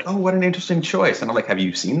that. And they're like, oh, what an interesting choice. And I'm like, have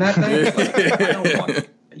you seen that thing?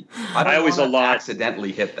 I always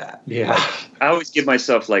accidentally hit that. Yeah. I always give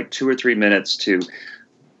myself like 2 or 3 minutes to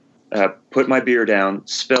put my beer down,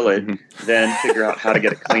 spill it, then figure out how to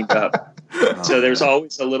get it cleaned up. So there's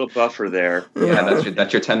always a little buffer there. Yeah,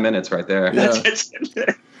 that's your 10 minutes right there. Yeah. That's 10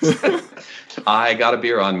 minutes. I got a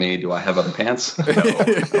beer on me. Do I have other pants? No.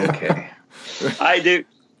 Okay. I do.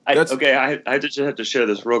 I just have to share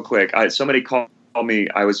this real quick. Somebody called me.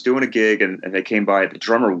 I was doing a gig, and they came by. The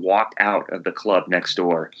drummer walked out of the club next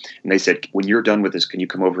door, and they said, "When you're done with this, can you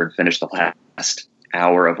come over and finish the last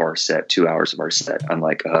hour of our set, 2 hours of our set?" I'm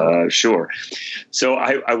like, sure. So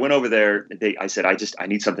I went over there. I said, I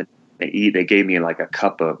need something to eat. They gave me like a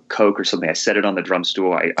cup of Coke or something. I set it on the drum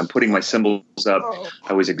stool. I'm putting my cymbals up.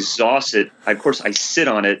 I was exhausted. Of course, I sit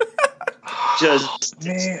on it. Just,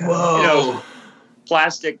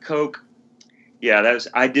 plastic Coke. Yeah,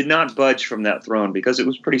 I did not budge from that throne because it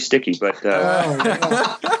was pretty sticky, but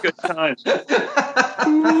good times.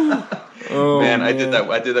 Man, I did that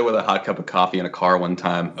with a hot cup of coffee in a car one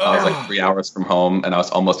time. I was like 3 hours from home, and I was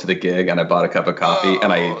almost to the gig, and I bought a cup of coffee,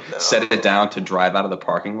 and I set it down to drive out of the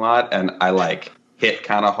parking lot, and I like hit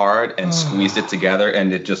kind of hard and squeezed it together,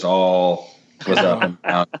 and it just all was up and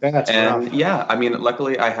down. And rough. Yeah, I mean,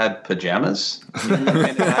 luckily I had pajamas. So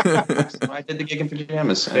I did the gig in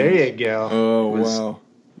pajamas. There you go. Oh, wow.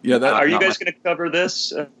 Yeah, are you guys going to cover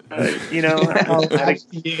this? Pajama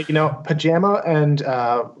and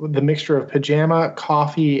the mixture of pajama,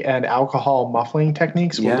 coffee, and alcohol muffling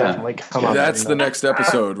techniques will definitely come up. That's the next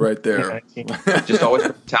episode right there. Just always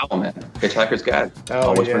bring a towel, man. Hitchhiker's Guide.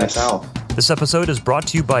 Always bring a towel. This episode is brought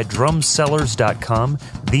to you by DrumSellers.com,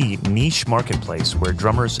 the niche marketplace where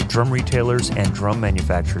drummers, drum retailers, and drum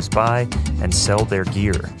manufacturers buy and sell their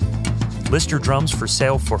gear. List your drums for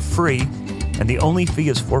sale for free, and the only fee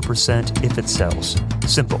is 4% if it sells.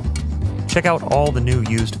 Simple. Check out all the new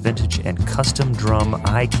used vintage and custom drum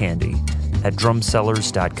eye candy at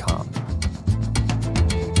DrumSellers.com.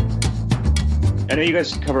 I know you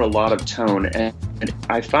guys cover a lot of tone, and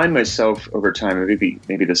I find myself over time,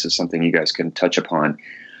 maybe this is something you guys can touch upon.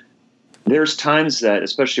 There's times that,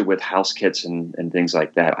 especially with house kits and things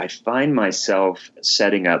like that, I find myself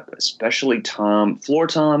setting up, especially floor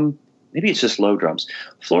tom, maybe it's just low drums,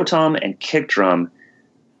 floor tom and kick drum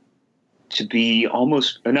to be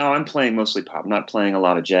almost, now I'm playing mostly pop. I'm not playing a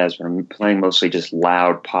lot of jazz, but I'm playing mostly just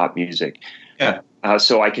loud pop music. Yeah.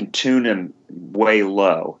 So I can tune them way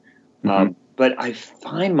low. Mm-hmm. But I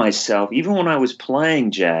find myself, even when I was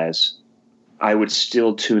playing jazz, I would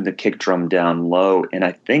still tune the kick drum down low. And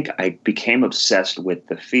I think I became obsessed with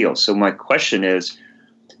the feel. So my question is,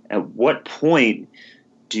 at what point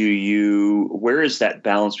where is that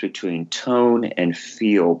balance between tone and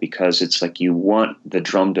feel? Because it's like you want the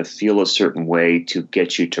drum to feel a certain way to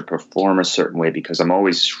get you to perform a certain way, because I'm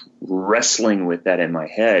always wrestling with that in my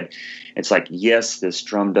head. It's like, yes, this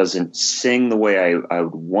drum doesn't sing the way I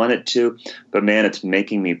would want it to, but man, it's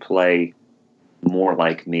making me play more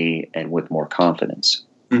like me and with more confidence.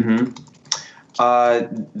 Mm-hmm.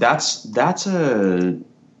 That's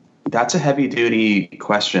a heavy duty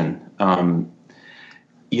question.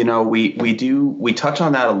 We touch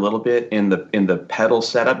on that a little bit in the pedal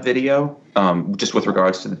setup video, just with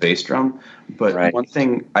regards to the bass drum. But right. One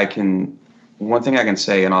thing I can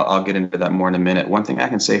say, and I'll get into that more in a minute. One thing I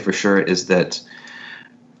can say for sure is that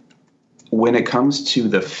when it comes to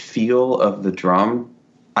the feel of the drum,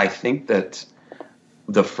 I think that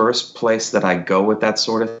the first place that I go with that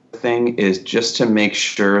sort of thing is just to make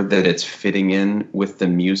sure that it's fitting in with the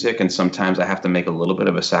music. And sometimes I have to make a little bit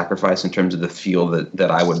of a sacrifice in terms of the feel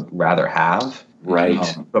that I would rather have.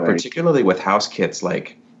 Right. But particularly with house kits,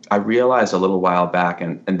 like I realized a little while back,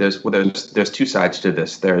 and there's two sides to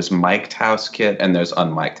this. There's mic'd house kit and there's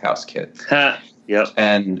unmic'd house kit. Yep.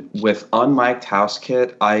 And with unmic'd house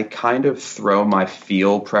kit, I kind of throw my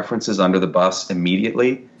feel preferences under the bus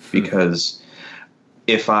immediately, because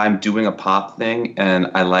if I'm doing a pop thing and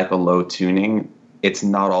I like a low tuning, it's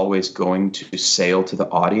not always going to sail to the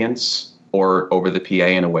audience or over the PA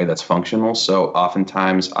in a way that's functional. So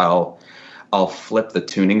oftentimes I'll flip the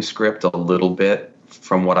tuning script a little bit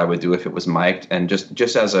from what I would do if it was mic'd. And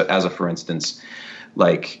just as a for instance,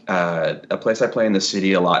 like a place I play in the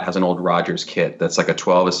city a lot has an old Rogers kit that's like a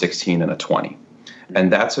 12, a 16, and a 20. And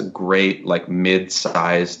that's a great, like,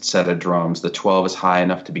 mid-sized set of drums. The 12 is high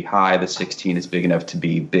enough to be high. The 16 is big enough to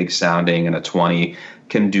be big sounding. And a 20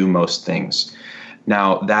 can do most things.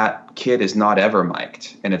 Now, that kit is not ever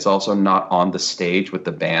mic'd. And it's also not on the stage with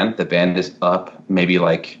the band. The band is up maybe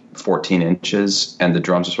like 14 inches. And the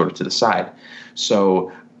drums are sort of to the side.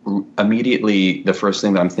 So immediately, the first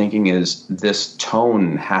thing that I'm thinking is this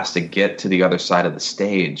tone has to get to the other side of the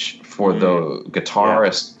stage for the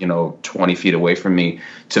guitarist, 20 feet away from me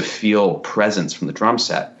to feel presence from the drum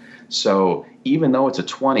set. So even though it's a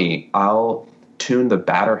 20, I'll tune the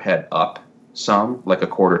batter head up some, like a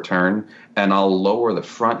quarter turn, and I'll lower the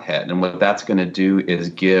front head. And what that's going to do is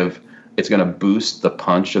it's going to boost the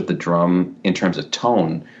punch of the drum in terms of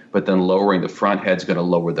tone, but then lowering the front head is going to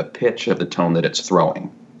lower the pitch of the tone that it's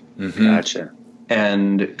throwing. Mm-hmm. Gotcha.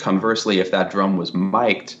 And conversely, if that drum was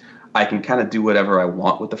mic'd, I can kind of do whatever I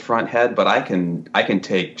want with the front head, but I can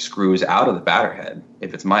take screws out of the batter head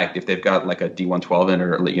if it's mic'd. If they've got like a D112 in,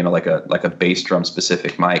 or like a bass drum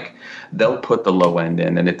specific mic, they'll put the low end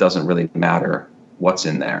in, and it doesn't really matter what's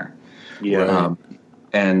in there. Yeah.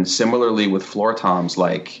 And similarly with floor toms,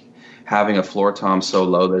 like having a floor tom so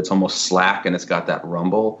low that it's almost slack and it's got that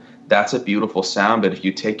rumble, that's a beautiful sound. But if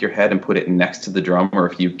you take your head and put it next to the drum, or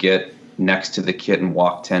if you get next to the kit and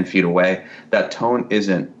walk 10 feet away, that tone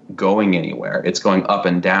isn't going anywhere. It's going up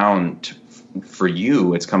and down. For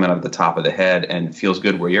you, it's coming out of the top of the head and feels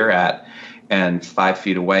good where you're at. And 5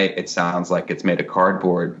 feet away, it sounds like it's made of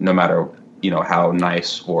cardboard, no matter, how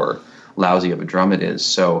nice or lousy of a drum it is.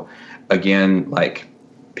 So again, like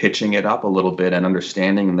pitching it up a little bit and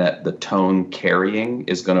understanding that the tone carrying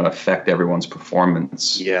is going to affect everyone's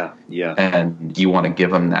performance. Yeah. And you want to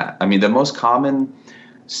give them that. I mean, the most common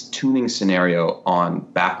tuning scenario on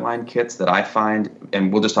backline kits that I find,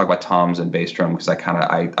 and we'll just talk about toms and bass drum because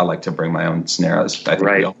I like to bring my own snares. I think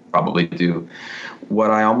we all probably do.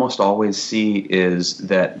 What I almost always see is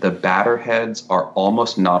that the batter heads are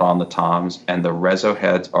almost not on the toms, and the reso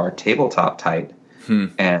heads are tabletop tight.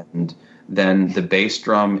 And then the bass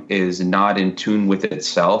drum is not in tune with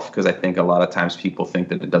itself, because I think a lot of times people think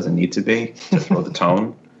that it doesn't need to be to throw the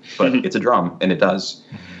tone, but it's a drum and it does.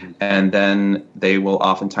 And then they will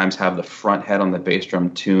oftentimes have the front head on the bass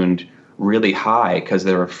drum tuned really high because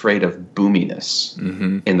they're afraid of boominess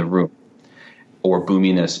in the room, or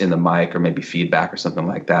boominess in the mic, or maybe feedback or something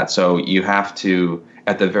like that. So you have to,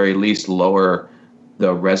 at the very least, lower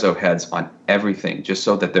the reso heads on everything just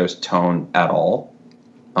so that there's tone at all.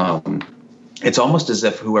 It's almost as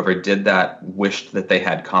if whoever did that wished that they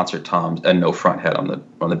had concert toms and no front head on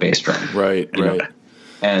the bass drum. Right.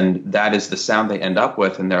 And that is the sound they end up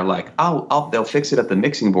with, and they're like, they'll fix it at the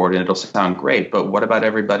mixing board and it'll sound great. But what about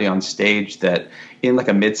everybody on stage that in like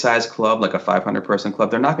a mid-sized club, like a 500-person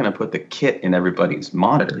club, they're not going to put the kit in everybody's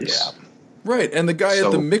monitors. Yeah. Right, and the guy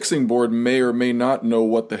at the mixing board may or may not know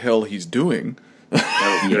what the hell he's doing.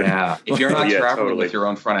 Yeah, if you're not traveling with your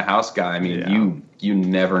own front of house guy, I mean, you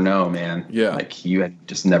never know, man. Yeah, like you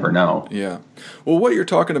just never know. Yeah. Well, what you're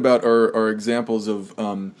talking about are examples of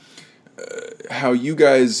how you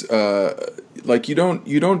guys like you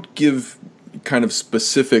don't give kind of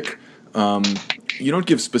specific. You don't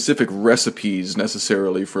give specific recipes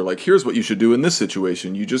necessarily for like, here's what you should do in this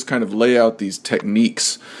situation. You just kind of lay out these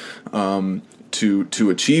techniques to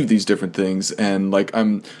achieve these different things. And like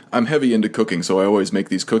I'm heavy into cooking, so I always make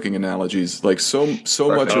these cooking analogies. Like so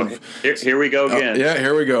much of here we go again. Yeah,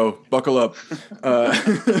 here we go. Buckle up.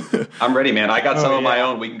 I'm ready, man. I got some of my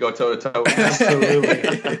own. We can go toe to toe.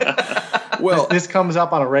 Absolutely. Well, this comes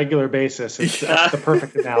up on a regular basis. That's the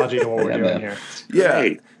perfect analogy to what we're doing here. Yeah.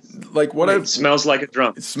 Great. Like what it smells like a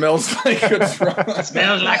drum. It smells like a drum. It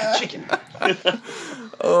smells like a chicken.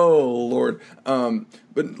 Oh Lord.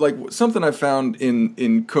 But like something I found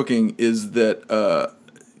in cooking is that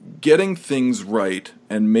getting things right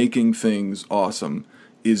and making things awesome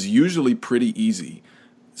is usually pretty easy.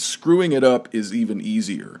 Screwing it up is even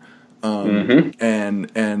easier.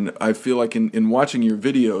 And I feel like in watching your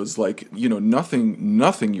videos, like, you know,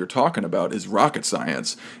 nothing you're talking about is rocket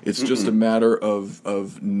science. It's just a matter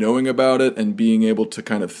of knowing about it and being able to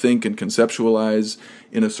kind of think and conceptualize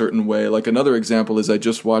in a certain way. Like another example is I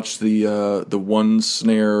just watched the one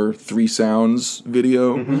snare, three sounds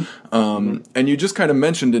video. And you just kind of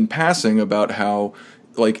mentioned in passing about how,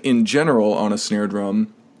 like, in general on a snare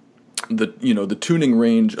drum, the tuning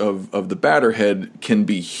range of the batter head can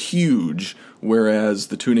be huge, whereas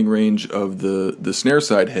the tuning range of the snare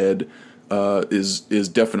side head is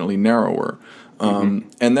definitely narrower.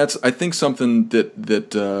 And that's, I think, something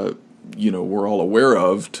that we're all aware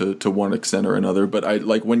of to one extent or another. But I,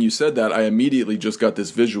 like, when you said that, I immediately just got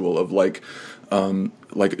this visual of like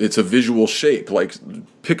it's a visual shape, like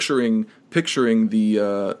picturing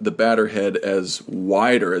the batter head as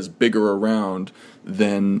wider, as bigger around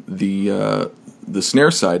than the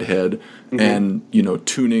snare side head, and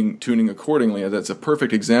tuning accordingly. That's a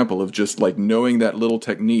perfect example of just like knowing that little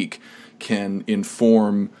technique can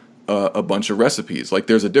inform a bunch of recipes. Like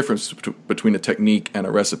there's a difference between a technique and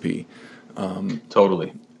a recipe.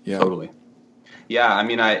 Totally. Yeah. Totally. Yeah. I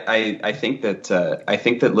mean, I think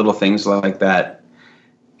that little things like that,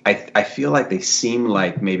 I feel like they seem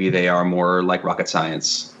like maybe they are more like rocket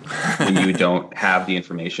science when you don't have the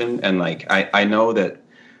information. And like, I know that,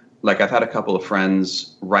 like, I've had a couple of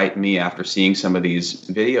friends write me after seeing some of these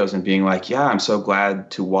videos and being like, yeah, I'm so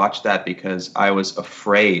glad to watch that because I was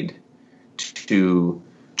afraid to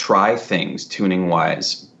try things tuning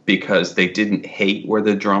wise because they didn't hate where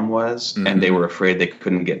the drum was, mm-hmm. and they were afraid they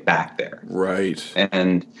couldn't get back there. Right.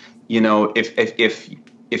 And, you know,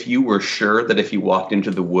 if you were sure that if you walked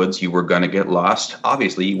into the woods you were going to get lost,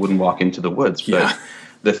 obviously you wouldn't walk into the woods. But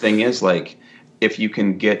the thing is, like, if you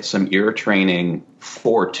can get some ear training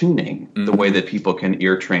for tuning, mm-hmm. the way that people can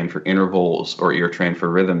ear train for intervals or ear train for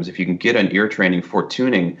rhythms, if you can get an ear training for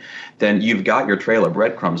tuning, then you've got your trail of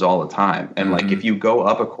breadcrumbs all the time. And mm-hmm. like, if you go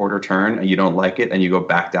up a quarter turn and you don't like it and you go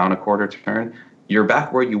back down a quarter turn, you're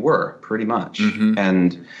back where you were pretty much. Mm-hmm.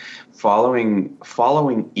 And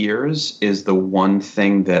following ears is the one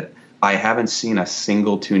thing that I haven't seen a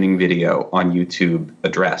single tuning video on YouTube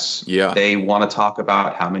address. Yeah. They want to talk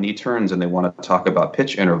about how many turns, and they want to talk about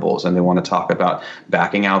pitch intervals, and they want to talk about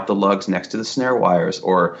backing out the lugs next to the snare wires,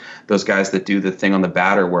 or those guys that do the thing on the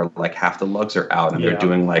batter where like half the lugs are out and they're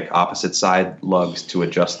doing like opposite side lugs to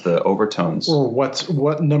adjust the overtones. Or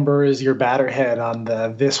what number is your batter head on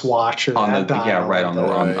this watch or on that the, dial? Yeah, right,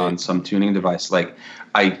 on some tuning device. Like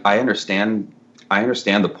I understand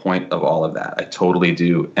the point of all of that. I totally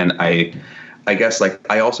do. And I guess, like,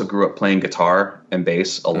 I also grew up playing guitar and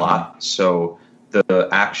bass a lot. So the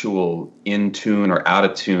actual in tune or out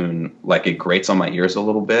of tune, like, it grates on my ears a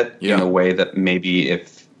little bit in a way that maybe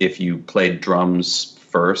if you played drums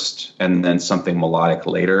first and then something melodic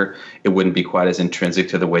later, it wouldn't be quite as intrinsic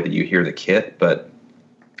to the way that you hear the kit. But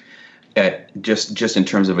just in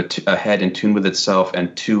terms of a head in tune with itself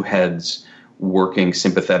and two heads working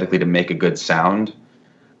sympathetically to make a good sound,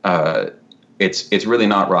 it's really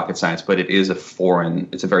not rocket science, but it's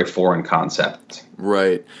a very foreign concept.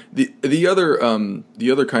 Right. The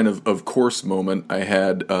other kind of course moment I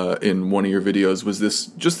had in one of your videos was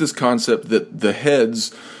this concept that the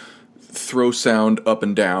heads throw sound up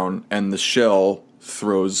and down and the shell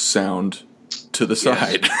throws sound to the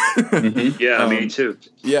side. Mm-hmm. Yeah, me too.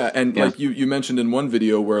 Yeah, and like you mentioned in one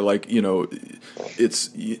video where, like, you know,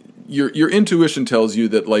 it's your intuition tells you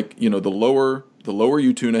that, like, you know, the lower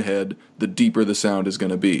you tune a head, the deeper the sound is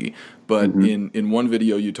going to be. But mm-hmm. in one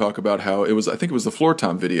video you talk about how I think it was the floor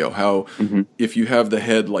tom video, how mm-hmm. if you have the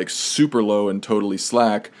head like super low and totally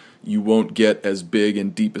slack, you won't get as big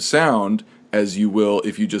and deep a sound as you will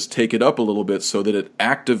if you just take it up a little bit so that it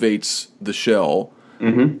activates the shell.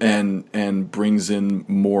 Mm-hmm. and brings in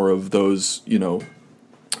more of those, you know,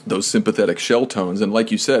 those sympathetic shell tones, and like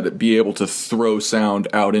you said, be able to throw sound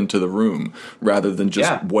out into the room rather than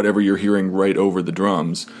just whatever you're hearing right over the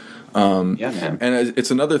drums. Man. And it's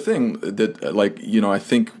another thing that, like, you know, I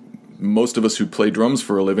think most of us who play drums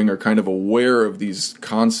for a living are kind of aware of these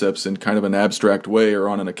concepts in kind of an abstract way or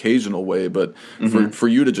on an occasional way, but mm-hmm. for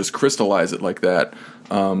you to just crystallize it like that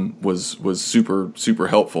was super, super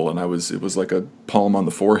helpful, and it was like a palm on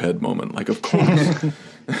the forehead moment. Like, of course.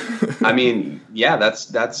 I mean, yeah,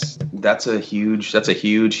 that's a huge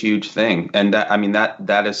thing, and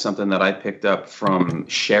that is something that I picked up from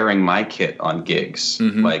sharing my kit on gigs,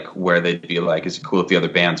 mm-hmm. like where they'd be like, "Is it cool if the other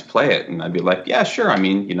bands play it?" And I'd be like, "Yeah, sure." I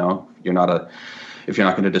mean, you know, if you're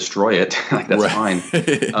not going to destroy it, like, that's fine.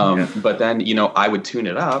 But then, you know, I would tune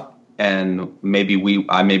it up. And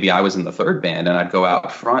maybe I was in the third band, and I'd go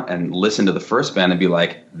out front and listen to the first band and be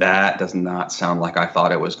like, that does not sound like I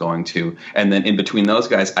thought it was going to. And then in between those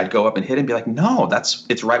guys, I'd go up and hit and be like, no,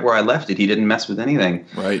 it's right where I left it. He didn't mess with anything.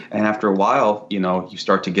 Right. And after a while, you know, you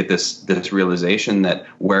start to get this realization that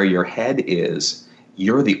where your head is,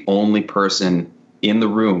 you're the only person in the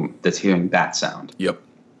room that's hearing that sound. Yep.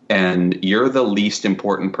 And you're the least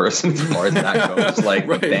important person as far as that goes. Like,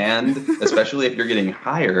 right. The band, especially if you're getting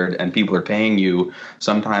hired and people are paying you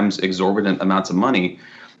sometimes exorbitant amounts of money,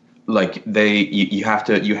 like you have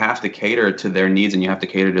to cater to their needs, and you have to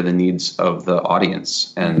cater to the needs of the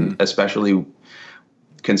audience. And mm-hmm. especially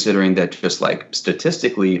considering that, just like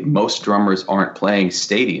statistically, most drummers aren't playing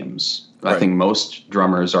stadiums. Right. I think most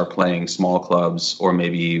drummers are playing small clubs or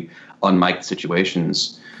maybe unmiked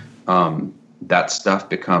situations. That stuff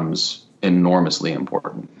becomes enormously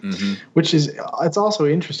important. Mm-hmm. Which is, it's also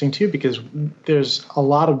interesting too, because there's a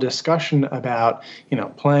lot of discussion about, you know,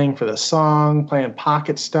 playing for the song, playing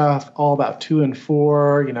pocket stuff, all about 2 and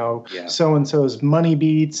 4, you know, so-and-so's money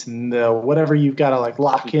beats and whatever you've got to like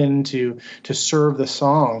lock in to serve the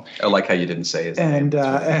song. I like how you didn't say his name. And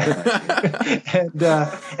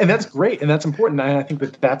that's great. And that's important. And I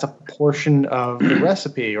think that's a portion of the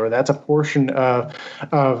recipe, or that's a portion of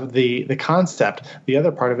the concept. The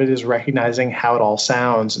other part of it is recognizing how it all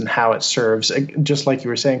sounds sounds and how it serves, just like you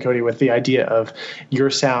were saying, Cody, with the idea of your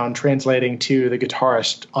sound translating to the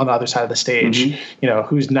guitarist on the other side of the stage,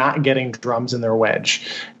 who's not getting drums in their wedge.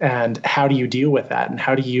 And how do you deal with that? And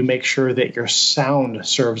how do you make sure that your sound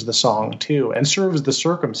serves the song too and serves the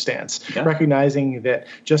circumstance, recognizing that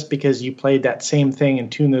just because you played that same thing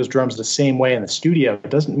and tuned those drums the same way in the studio, it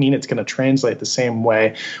doesn't mean it's going to translate the same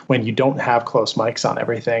way when you don't have close mics on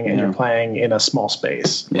everything and you're playing in a small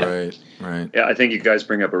space. Right. Yeah, I think you guys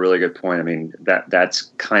bring up a really good point. I mean, that's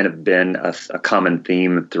kind of been a common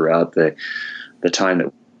theme throughout the time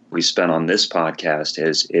that we spent on this podcast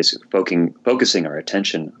is focusing our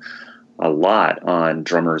attention a lot on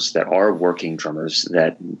drummers that are working drummers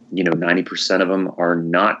that, 90% of them are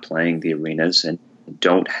not playing the arenas and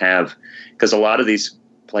don't have, because a lot of these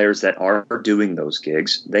players that are doing those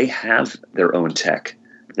gigs, they have their own tech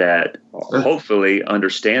that hopefully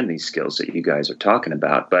understand these skills that you guys are talking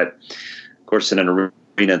about. But of course, in an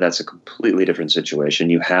arena, that's a completely different situation.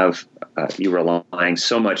 You have you're relying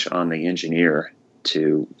so much on the engineer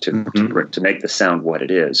to make the sound what it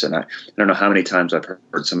is. And I don't know how many times I've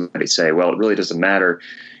heard somebody say, well, it really doesn't matter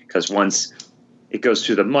because once it goes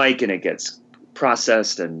through the mic and it gets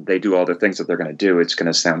processed and they do all the things that they're going to do, it's going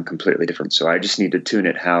to sound completely different. So I just need to tune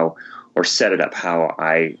it or set it up how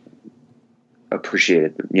I appreciate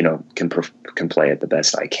it, can play it the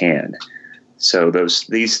best I can. So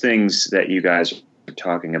these things that you guys are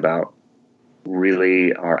talking about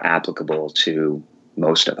really are applicable to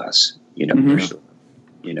most of us, for sure.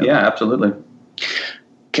 Yeah, absolutely.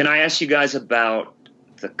 Can I ask you guys about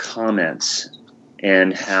the comments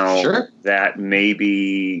and how that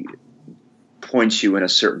maybe points you in a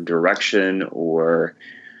certain direction, or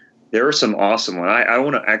there are some awesome one. I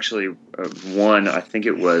want to actually one. I think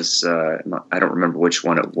it was. I don't remember which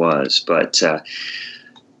one it was, but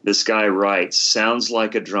this guy writes: "Sounds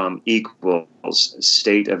like a drum equals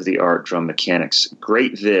state-of-the-art drum mechanics.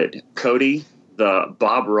 Great vid, Cody, the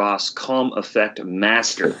Bob Ross Calm Effect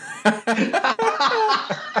master."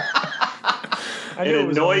 In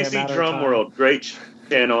a noisy drum world, great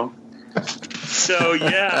channel. So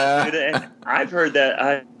yeah, I've heard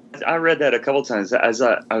that. I read that a couple times as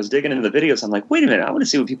I was digging into the videos. I'm like, wait a minute, I want to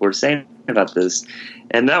see what people are saying about this,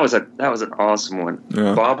 and that was an awesome one.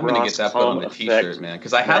 Yeah. Bob I'm gonna get that put on the T-shirt, man,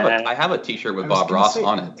 because I have a T-shirt with Bob Ross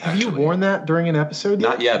on it. Have you worn that during an episode yet?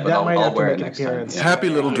 Not yet, but I'll wear it next time. Yeah. Happy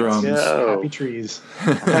little drums, happy trees,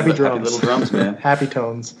 happy drums, happy little drums, man. Happy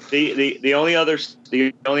tones. The only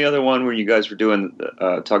other one where you guys were doing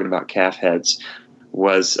talking about calf heads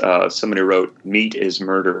was somebody wrote "Meat is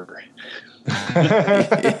murder."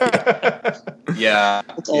 Yeah,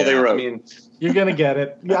 that's all they wrote. I mean, you're gonna get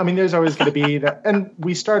it. Yeah, I mean, there's always going to be that, and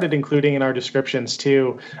we started including in our descriptions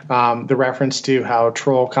too the reference to how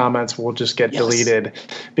troll comments will just get deleted,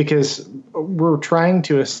 because we're trying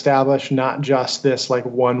to establish not just this like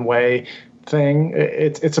one way thing.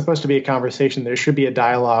 It's supposed to be a conversation. There should be a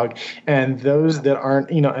dialogue, and those that aren't,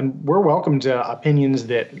 and we're welcome to opinions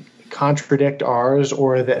that contradict ours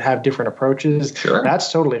or that have different approaches. Sure. That's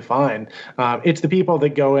totally fine. It's the people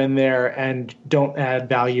that go in there and don't add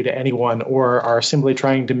value to anyone or are simply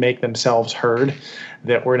trying to make themselves heard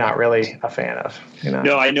that we're not really a fan of.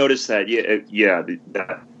 No, I noticed that.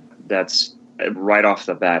 That's right off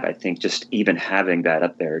the bat. I think just even having that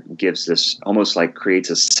up there gives this almost like creates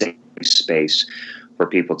a safe space for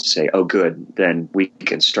people to say, oh, good, then we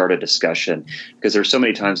can start a discussion. Because there's so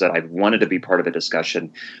many times that I've wanted to be part of a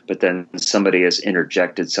discussion, but then somebody has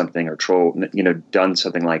interjected something or done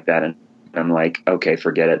something like that. And I'm like, okay,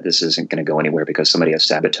 forget it. This isn't going to go anywhere because somebody has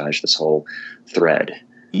sabotaged this whole thread.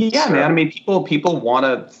 Yeah, man. I mean, people want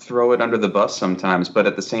to throw it under the bus sometimes, but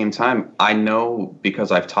at the same time, I know because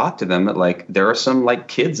I've talked to them that like there are some like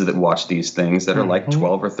kids that watch these things that are like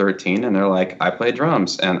 12 or 13, and they're like, I play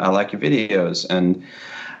drums and I like your videos, and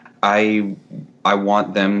I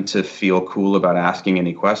want them to feel cool about asking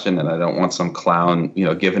any question, and I don't want some clown,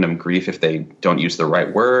 giving them grief if they don't use the right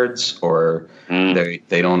words or they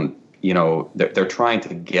don't, they're trying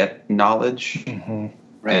to get knowledge. Mm-hmm.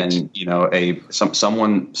 Right. And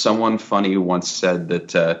someone funny once said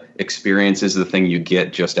that experience is the thing you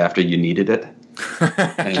get just after you needed it.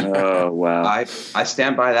 And, oh wow! I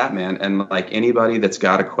stand by that, man. And like anybody that's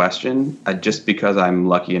got a question, just because I'm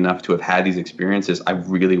lucky enough to have had these experiences, I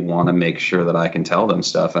really want to make sure that I can tell them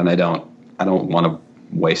stuff, and I don't want to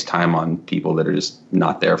waste time on people that are just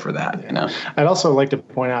not there for that, you know. I'd also like to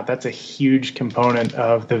point out that's a huge component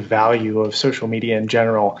of the value of social media in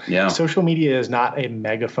general. Yeah. Social media is not a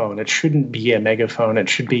megaphone. It shouldn't be a megaphone. It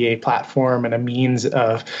should be a platform and a means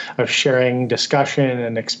of sharing discussion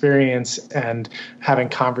and experience and having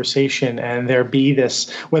conversation. And there be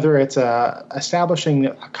this, whether it's establishing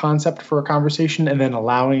a concept for a conversation and then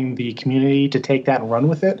allowing the community to take that and run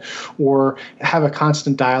with it, or have a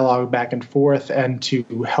constant dialogue back and forth and to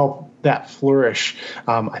help that flourish.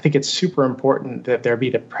 I think it's super important that there be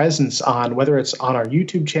the presence on, whether it's on our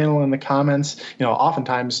YouTube channel in the comments. You know,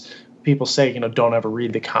 oftentimes people say, you know, don't ever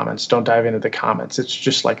read the comments, don't dive into the comments. It's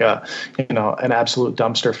just like an absolute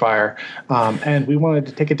dumpster fire. And we wanted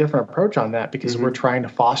to take a different approach on that because we're trying to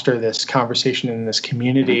foster this conversation in this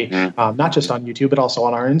community, not just on YouTube, but also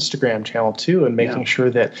on our Instagram channel too, and making sure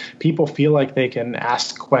that people feel like they can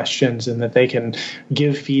ask questions and that they can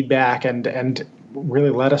give feedback and really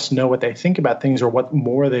let us know what they think about things or what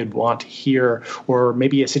more they'd want to hear, or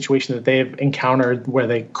maybe a situation that they've encountered where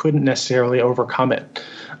they couldn't necessarily overcome it.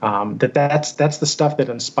 That's the stuff that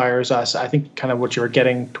inspires us. I think kind of what you were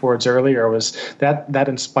getting towards earlier was that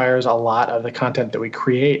inspires a lot of the content that we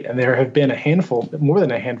create. And there have been more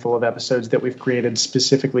than a handful of episodes that we've created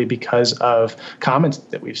specifically because of comments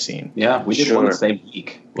that we've seen. Yeah, we did one the same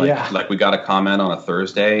week. Like we got a comment on a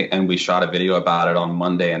Thursday and we shot a video about it on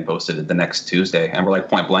Monday and posted it the next Tuesday. And we're like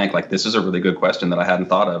point blank, like, this is a really good question that I hadn't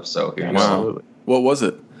thought of. So here you go. What was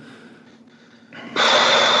it?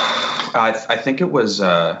 I think it was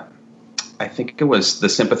the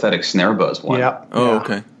sympathetic snare buzz one. Yeah. Oh,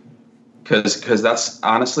 okay. Because that's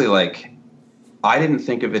honestly, like, I didn't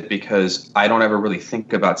think of it because I don't ever really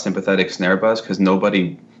think about sympathetic snare buzz because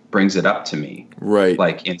nobody brings it up to me. Right.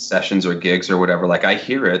 Like in sessions or gigs or whatever. Like I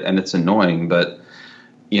hear it and it's annoying, but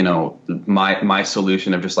you know, my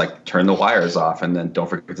solution of just like turn the wires off and then don't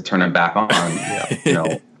forget to turn them back on. You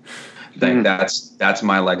know. That's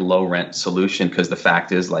my like low rent solution, because the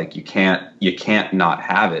fact is, like, you can't not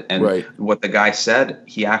have it. And what the guy said,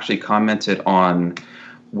 he actually commented on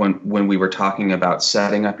when we were talking about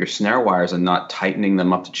setting up your snare wires and not tightening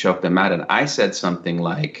them up to choke them out. And I said something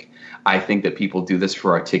like, I think that people do this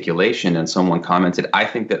for articulation. And someone commented, I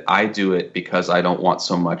think that I do it because I don't want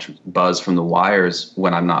so much buzz from the wires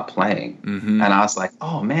when I'm not playing. And I was like,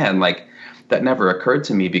 oh man, like that never occurred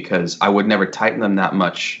to me, because I would never tighten them that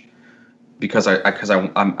much because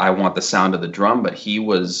I want the sound of the drum. But he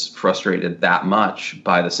was frustrated that much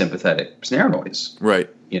by the sympathetic snare noise. Right.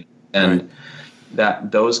 You know? And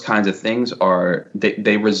that those kinds of things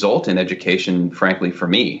they result in education, frankly, for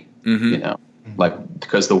me, you know. Like,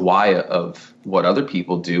 because the why of what other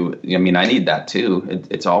people do, I mean, I need that too.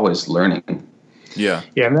 It's always learning. Yeah,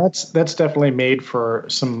 and that's definitely made for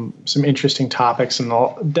some interesting topics, and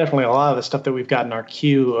definitely a lot of the stuff that we've got in our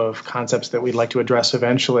queue of concepts that we'd like to address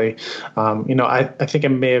eventually. You know, I think I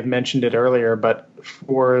may have mentioned it earlier, but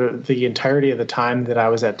for the entirety of the time that I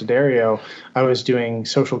was at D'Addario, I was doing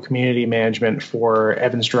social community management for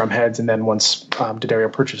Evans Drumheads, and then once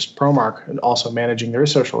D'Addario purchased ProMark, and also managing their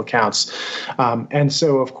social accounts. And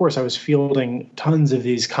so, of course, I was fielding tons of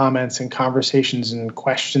these comments and conversations and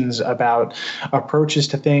questions about approaches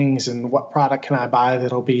to things and what product can I buy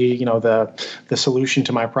that'll be, you know, the solution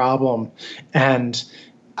to my problem. And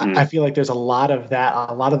I feel like there's a lot of that,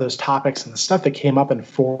 a lot of those topics and the stuff that came up in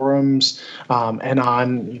forums and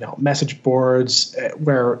on, you know, message boards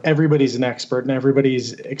where everybody's an expert and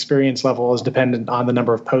everybody's experience level is dependent on the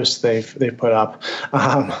number of posts they've put up.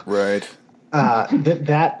 Right.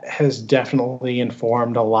 That has definitely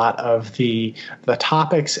informed a lot of the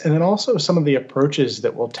topics, and then also some of the approaches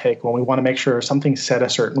that we'll take when we want to make sure something's said a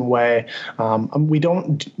certain way. We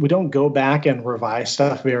don't go back and revise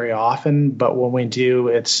stuff very often, but when we do,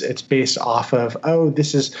 it's based off of, oh,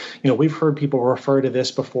 this is, you know, we've heard people refer to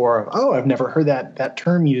this before. Oh, I've never heard that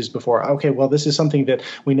term used before. Okay, well, this is something that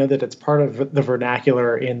we know that it's part of the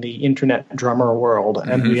vernacular in the internet drummer world,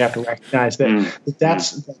 and we have to recognize that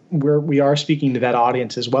that's where we are speaking to that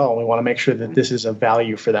audience as well. And we want to make sure that this is of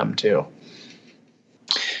value for them too.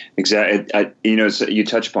 Exactly. You know, so you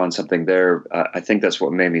touched upon something there. I think that's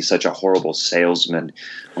what made me such a horrible salesman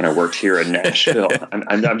when I worked here in Nashville.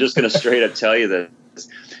 I'm just going to straight up tell you that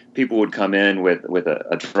people would come in with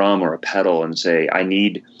a drum or a pedal and say, I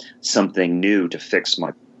need something new to fix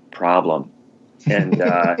my problem. And,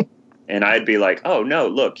 and I'd be like, oh, no,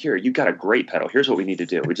 look, here, you got a great pedal. Here's what we need to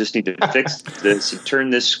do. We just need to fix this, turn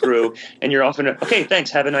this screw, and you're off and, okay,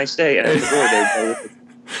 thanks, have a nice day. And at the door,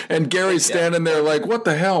 and Gary's standing there like, what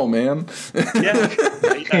the hell, man?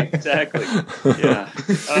 Yeah, exactly. Yeah.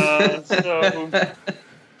 So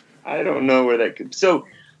I don't know where that could. So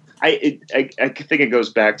I think it goes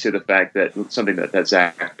back to the fact that something that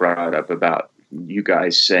Zach brought up about you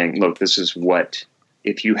guys saying, look, this is what,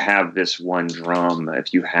 if you have this one drum,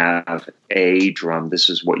 if you have a drum, this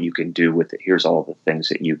is what you can do with it. Here's all the things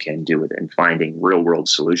that you can do with it, and finding real world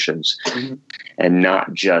solutions, and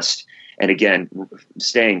not just, and again,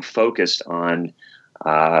 staying focused on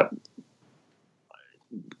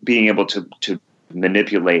being able to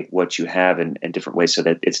manipulate what you have in different ways, so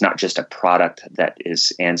that it's not just a product that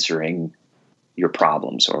is answering your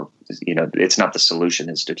problems, or, you know, it's not the solution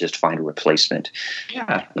is to just find a replacement.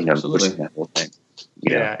 Yeah, you know, absolutely. that whole thing.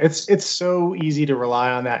 Yeah, it's so easy to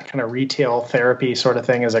rely on that kind of retail therapy sort of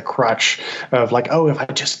thing as a crutch of like, oh, if I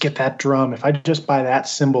just get that drum, if I just buy that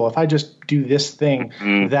cymbal, if I just do this thing,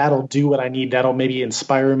 that'll do what I need. That'll maybe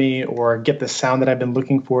inspire me or get the sound that I've been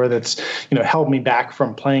looking for that's, you know, held me back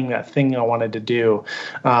from playing that thing I wanted to do.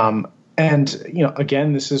 And, you know,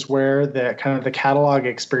 again, this is where the kind of the catalog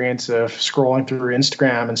experience of scrolling through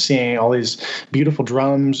Instagram and seeing all these beautiful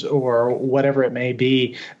drums or whatever it may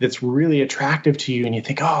be that's really attractive to you. And you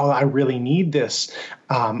think, oh, I really need this.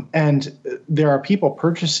 And there are people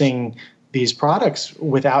purchasing these products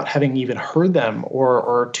without having even heard them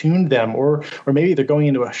or tuned them, or maybe they're going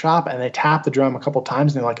into a shop and they tap the drum a couple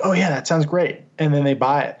times and they're like, oh, yeah, that sounds great. And then they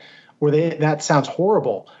buy it. Or that sounds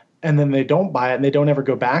horrible. And then they don't buy it and they don't ever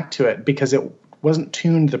go back to it because it wasn't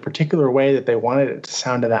tuned the particular way that they wanted it to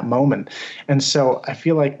sound at that moment. And so I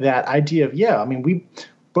feel like that idea of, yeah, I mean,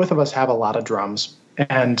 both of us have a lot of drums,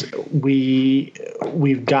 and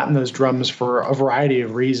we've gotten those drums for a variety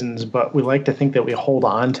of reasons, but we like to think that we hold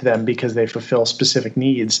on to them because they fulfill specific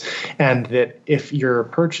needs. And that if you're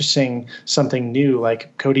purchasing something new,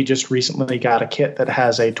 like Cody just recently got a kit that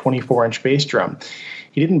has a 24-inch bass drum.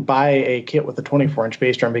 He didn't buy a kit with a 24-inch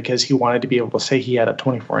bass drum because he wanted to be able to say he had a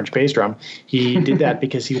 24-inch bass drum. He did that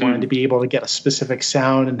because he wanted to be able to get a specific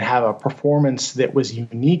sound and have a performance that was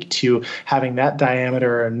unique to having that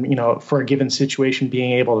diameter, and, you know, for a given situation,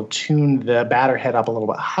 being able to tune the batter head up a little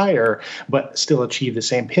bit higher, but still achieve the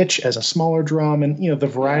same pitch as a smaller drum, and, you know, the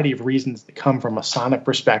variety of reasons that come from a sonic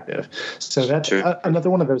perspective. So that's another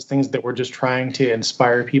one of those things that we're just trying to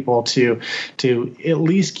inspire people to at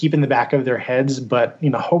least keep in the back of their heads, but, you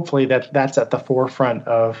know, hopefully that's at the forefront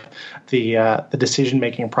of the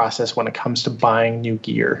decision-making process when it comes to buying new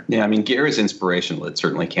gear. Yeah, I mean, gear is inspirational. It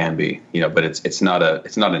certainly can be, you know, but it's not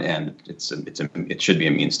an end. It should be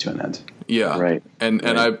a means to an end. Yeah, right. And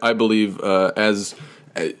I believe as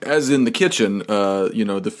in the kitchen, you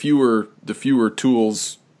know, the fewer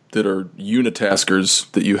tools that are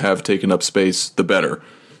unitaskers that you have taken up space, the better.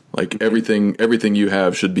 Like everything you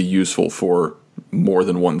have should be useful for more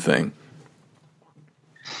than one thing.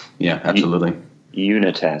 Yeah, absolutely.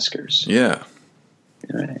 Unitaskers. Yeah.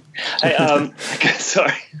 Right. Hey,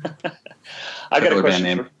 sorry. I got a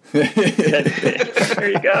question.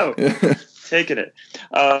 There you go. Taking it.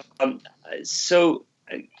 So,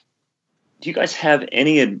 do you guys have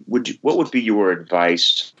any? What would be your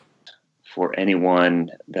advice for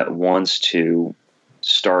anyone that wants to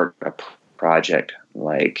start a project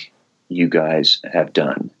like you guys have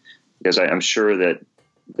done? Because I'm sure that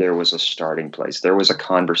there was a starting place. There was a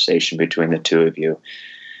conversation between the two of you.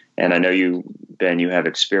 And I know you, Ben, you have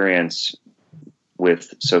experience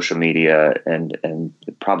with social media and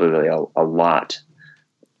probably a lot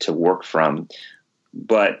to work from.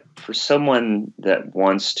 But for someone that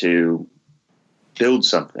wants to build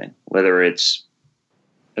something, whether it's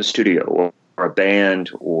a studio or a band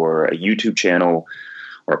or a YouTube channel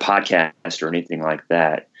or a podcast or anything like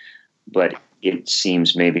that, but it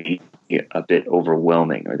seems maybe a bit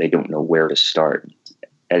overwhelming, or they don't know where to start.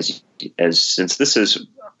 As since this is,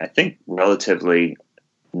 I think, relatively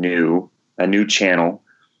new, a new channel,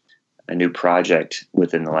 a new project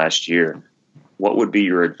within the last year, what would be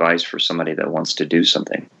your advice for somebody that wants to do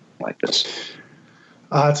something like this?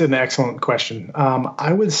 That's an excellent question.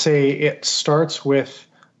 I would say it starts with,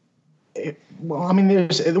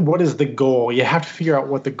 what is the goal? You have to figure out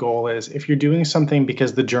what the goal is. If you're doing something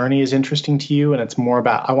because the journey is interesting to you and it's more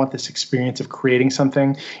about, I want this experience of creating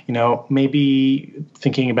something, you know, maybe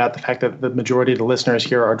thinking about the fact that the majority of the listeners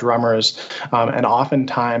here are drummers. And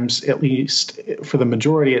oftentimes, at least for the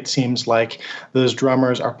majority, it seems like those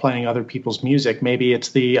drummers are playing other people's music. Maybe it's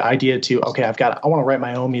the idea to, okay, I want to write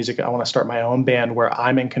my own music. I want to start my own band where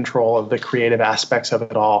I'm in control of the creative aspects of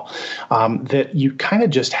it all. That you kind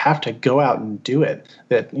of just have to go out and do it.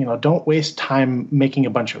 That, don't waste time making a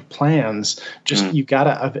bunch of plans. Just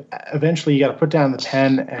eventually you got to put down the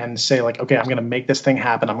pen and say, like, okay, I'm going to make this thing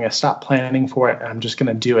happen. I'm going to stop planning for it, and I'm just going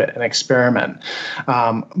to do it and experiment.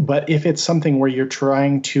 But if it's something where you're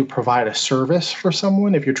trying to provide a service for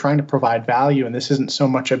someone, if you're trying to provide value, and this isn't so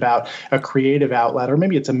much about a creative outlet, or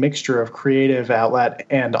maybe it's a mixture of creative outlet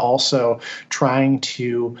and also trying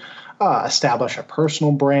to establish a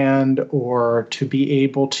personal brand, or to be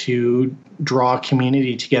able to draw a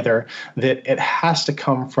community together, that it has to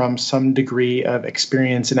come from some degree of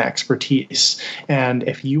experience and expertise. And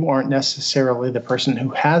if you aren't necessarily the person who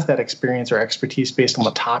has that experience or expertise based on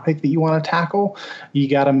the topic that you want to tackle, you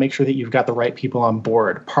got to make sure that you've got the right people on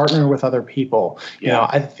board. Partner with other people. Yeah.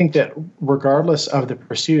 I think that regardless of the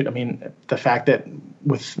pursuit, the fact that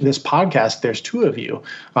with this podcast, there's two of you,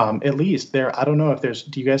 at least. I don't know if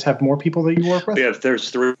do you guys have more people that you work with? There's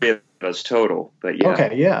 3 of us total, but yeah.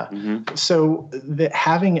 Okay, yeah. Mm-hmm. So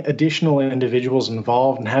having additional individuals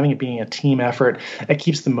involved and having it being a team effort, it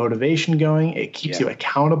keeps the motivation going. It keeps you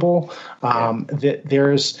accountable.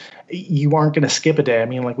 That you aren't going to skip a day.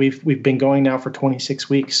 We've been going now for 26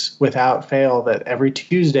 weeks without fail, that every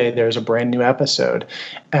Tuesday there's a brand new episode,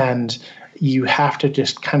 and you have to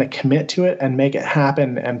just kind of commit to it and make it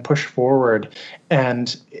happen and push forward.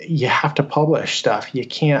 And you have to publish stuff. You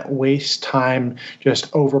can't waste time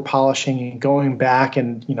just over polishing and going back.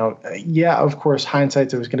 And, of course,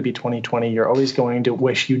 hindsight's always going to be 20/20. You're always going to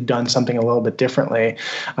wish you'd done something a little bit differently.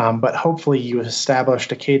 But hopefully you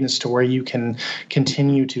established a cadence to where you can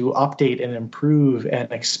continue to update and improve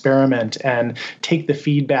and experiment and take the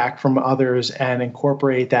feedback from others and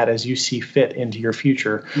incorporate that as you see fit into your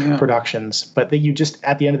future productions. But that you just,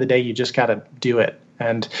 at the end of the day, you just got to do it.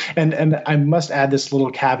 And I must add this little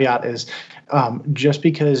caveat is just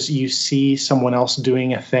because you see someone else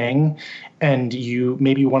doing a thing and you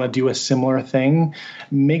maybe want to do a similar thing,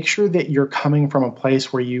 make sure that you're coming from a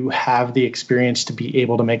place where you have the experience to be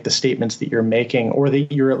able to make the statements that you're making, or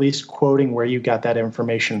that you're at least quoting where you got that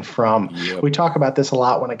information from. Yep. We talk about this a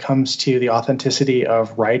lot when it comes to the authenticity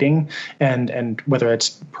of writing and whether it's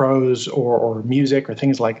prose or music or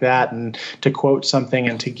things like that, and to quote something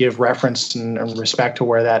and to give reference and respect to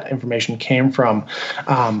where that information came from.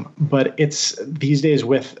 But it's these days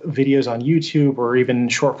with videos on YouTube or even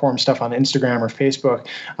short form stuff on Instagram or Facebook,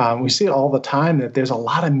 we see it all the time that there's a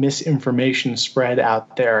lot of misinformation spread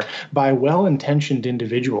out there by well-intentioned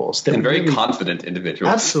individuals. And very confident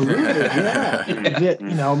individuals. Absolutely, yeah.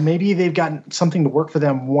 That, maybe they've gotten something to work for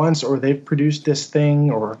them once, or they've produced this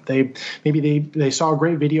thing, or they saw a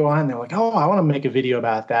great video on it and they're like, oh, I want to make a video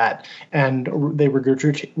about that. And they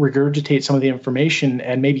regurgitate some of the information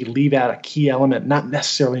and maybe leave out a key element, not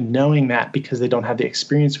necessarily knowing that because they don't have the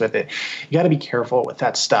experience with it. You got to be careful with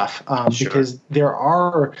that stuff. Because there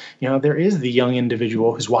is the young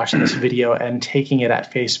individual who's watching this video and taking it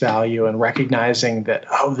at face value and recognizing that,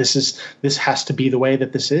 this has to be the way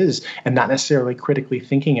that this is, and not necessarily critically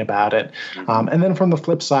thinking about it. And then from the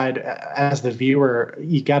flip side, as the viewer,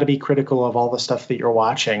 you got to be critical of all the stuff that you're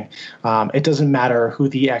watching. It doesn't matter who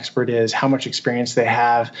the expert is, how much experience they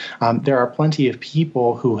have. There are plenty of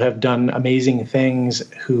people who have done amazing things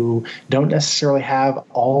who don't necessarily have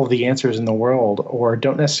all the answers in the world, or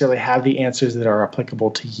don't necessarily have the answers that are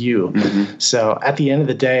applicable to you. Mm-hmm. So at the end of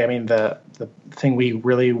the day, the thing we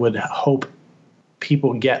really would hope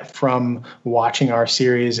people get from watching our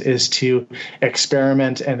series is to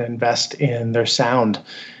experiment and invest in their sound,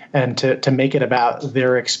 and to make it about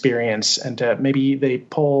their experience, and to maybe they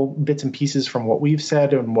pull bits and pieces from what we've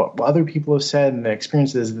said and what other people have said and the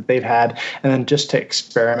experiences that they've had, and then just to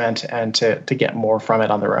experiment and to get more from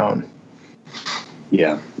it on their own.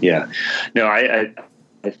 Yeah. No, I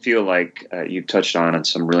feel like you've touched on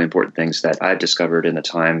some really important things that I've discovered in the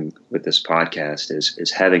time with this podcast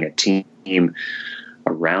is having a team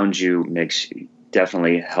around you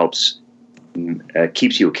definitely helps,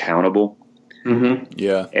 keeps you accountable. Mm-hmm.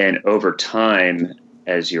 Yeah. And over time,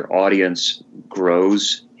 as your audience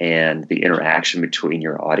grows and the interaction between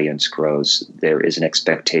your audience grows, there is an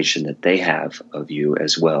expectation that they have of you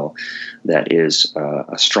as well. That is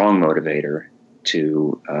a strong motivator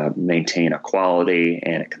to maintain a quality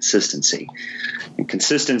and a consistency. And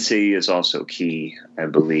consistency is also key, I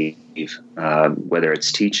believe, whether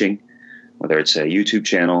it's teaching, whether it's a YouTube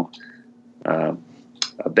channel, a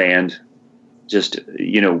band, just,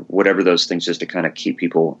 whatever those things, just to kind of keep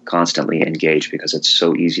people constantly engaged, because it's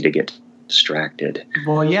so easy to get distracted.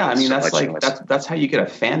 Well, yeah, that's how you get a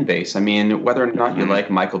fan base. Whether or not you like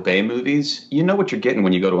Michael Bay movies, you know what you're getting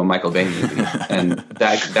when you go to a Michael Bay movie, and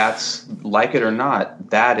that's, like it or not,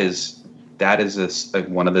 that's that is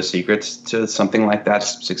one of the secrets to something like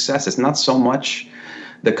that's success. It's not so much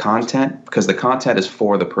the content, because the content is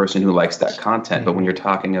for the person who likes that content. But when you're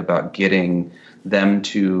talking about getting them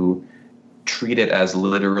to treat it as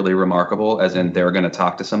literally remarkable, as in they're going to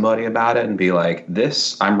talk to somebody about it and be like,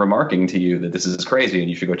 this, I'm remarking to you that this is crazy and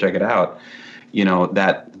you should go check it out.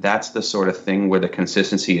 That's the sort of thing where the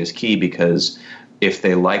consistency is key, because if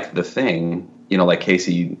they like the thing, like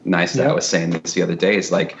Casey Neistat was saying this the other day,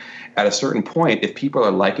 it's like at a certain point, if people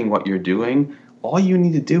are liking what you're doing, all you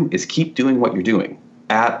need to do is keep doing what you're doing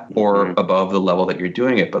at or above the level that you're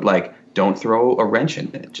doing it. But like, don't throw a wrench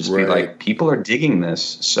in it. Just be like, people are digging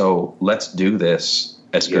this, so let's do this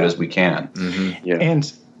as good as we can. Mm-hmm. Yeah.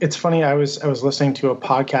 And it's funny, I was listening to a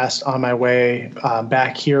podcast on my way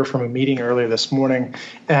back here from a meeting earlier this morning,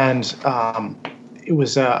 and it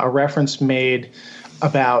was a reference made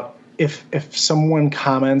about if someone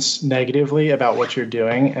comments negatively about what you're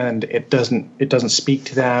doing and it doesn't speak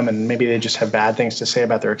to them, and maybe they just have bad things to say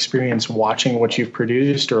about their experience watching what you've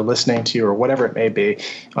produced or listening to or whatever it may be.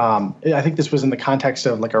 I think this was in the context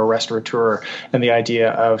of like a restaurateur and the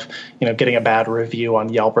idea of getting a bad review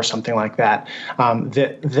on Yelp or something like that.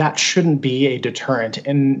 That shouldn't be a deterrent,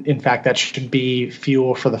 and in fact that should be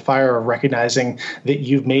fuel for the fire of recognizing that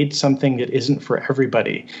you've made something that isn't for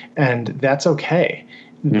everybody, and that's okay.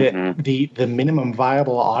 The minimum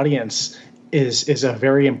viable audience is a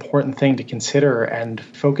very important thing to consider, and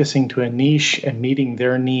focusing to a niche and meeting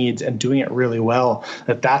their needs and doing it really well,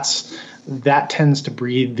 that tends to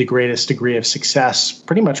breed the greatest degree of success,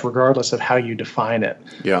 pretty much regardless of how you define it.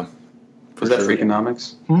 Yeah. Was that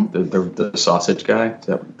Freakonomics? The sausage guy? Is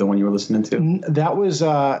that the one you were listening to? That was,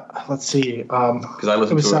 let's see. Because I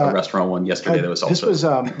listened to a restaurant one yesterday that was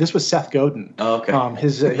also... This was Seth Godin. Oh, okay.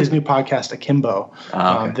 His new podcast, Akimbo,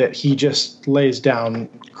 that he just lays down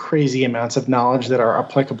crazy amounts of knowledge that are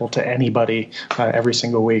applicable to anybody every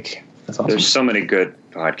single week. That's awesome. There's so many good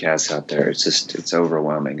podcasts out there. It's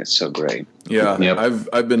overwhelming. It's so great. Yeah, yep.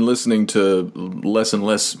 I've been listening to less and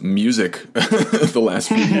less music the last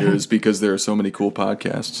few years because there are so many cool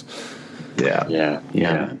podcasts. Yeah.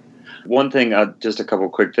 One thing, just a couple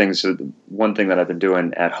of quick things. So one thing that I've been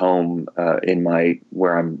doing at home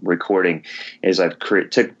where I'm recording is I've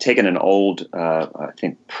taken an old, I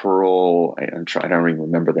think Pearl. I don't even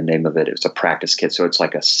remember the name of it. It's a practice kit, so it's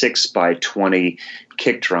like a 6x20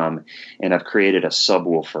 kick drum, and I've created a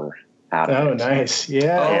subwoofer out of it. Oh, nice!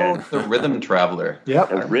 Yeah. Oh, the Rhythm Traveler. Yep.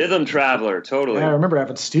 The Rhythm Traveler. Totally. Yeah, I remember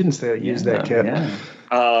having students that used that kit. Yeah.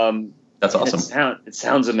 That's awesome. It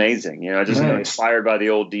sounds amazing. I just got inspired by the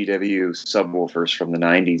old DW subwoofers from the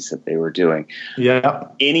 90s that they were doing. Yeah.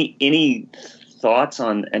 Any thoughts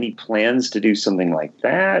on any plans to do something like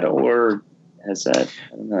that, or has that?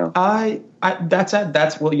 I don't know.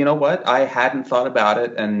 That's well, you know what? I hadn't thought about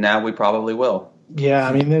it, and now we probably will. Yeah,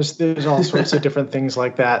 I mean, there's all sorts of different things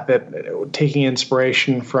like that taking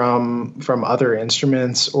inspiration from other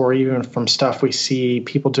instruments or even from stuff we see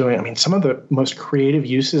people doing. I mean, some of the most creative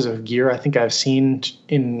uses of gear I think I've seen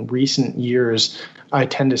in recent years, I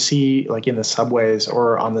tend to see like in the subways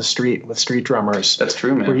or on the street with street drummers. That's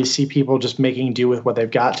true, man. Where you see people just making do with what they've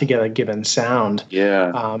got to get a given sound.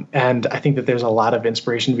 Yeah. And I think that there's a lot of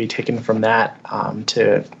inspiration to be taken from that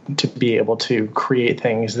to be able to create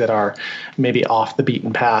things that are maybe off the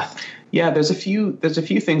beaten path. Yeah, there's a few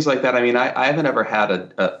things like that. I mean, I haven't ever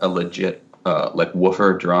had a legit like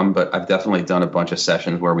woofer drum, but I've definitely done a bunch of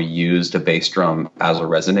sessions where we used a bass drum as a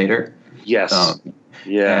resonator. Yes.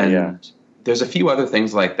 Yeah. There's a few other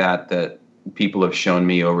things like that people have shown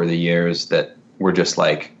me over the years that were just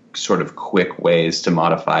like sort of quick ways to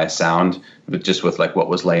modify a sound, but just with like what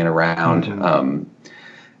was laying around. Mm-hmm.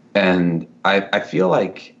 And I feel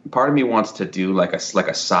like part of me wants to do like a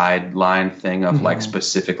sideline thing of like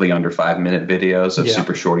specifically under 5-minute videos of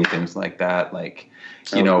super shorty things like that. Like,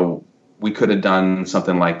 we could have done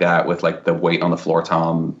something like that with like the weight on the floor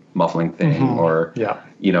tom muffling thing, or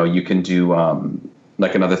you can do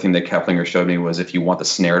like another thing that Keplinger showed me was if you want the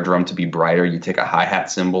snare drum to be brighter, you take a hi-hat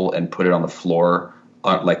cymbal and put it on the floor,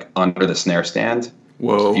 like under the snare stand.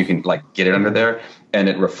 Whoa! So you can like get it under there, and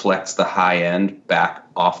it reflects the high end back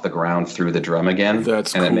off the ground through the drum again.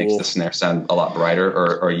 That's and cool. It makes the snare sound a lot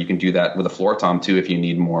brighter. Or you can do that with a floor tom too if you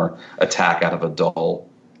need more attack out of a dull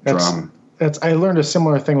drum. I learned a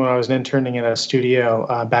similar thing when I was interning in a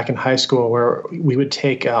studio back in high school, where we would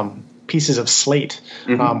take pieces of slate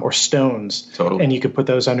or stones, and you could put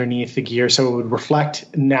those underneath the gear so it would reflect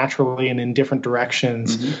naturally and in different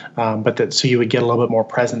directions, so you would get a little bit more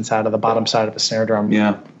presence out of the bottom side of a snare drum.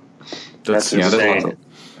 Yeah, that's insane.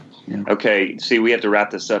 Yeah. Okay, see, we have to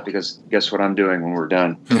wrap this up because guess what I'm doing when we're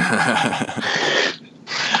done?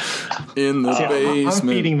 In the basement. I'm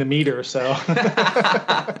feeding the meter, so.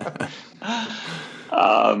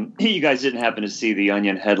 You guys didn't happen to see the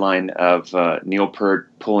Onion headline of Neil Peart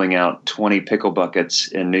pulling out 20 pickle buckets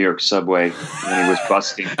in New York subway when he was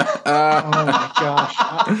busking. Oh my gosh!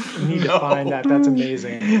 I need to find that. That's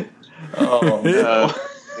amazing. Oh no.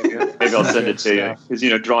 Maybe I'll send it to you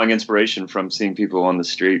because drawing inspiration from seeing people on the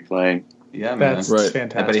street playing. Yeah, man. That's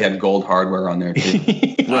fantastic. I bet he had gold hardware on there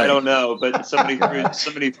too. I don't know, but somebody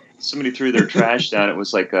threw their trash down. It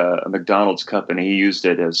was like a McDonald's cup, and he used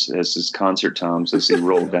it as his concert toms as he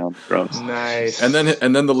rolled down the drums. Nice. And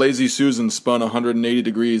then the Lazy Susan spun 180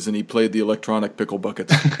 degrees, and he played the electronic pickle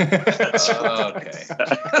buckets. Okay.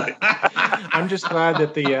 I'm just glad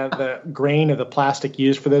that the grain of the plastic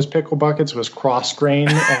used for those pickle buckets was cross grain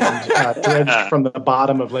and dredged from the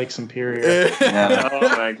bottom of Lake Superior. Yeah. Oh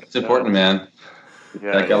my God. It's important, man.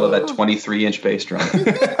 Yeah, I love that 23-inch bass drum.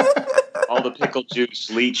 all the pickle juice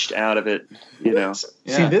leached out of it. Yeah. See,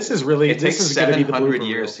 this is really. It takes 700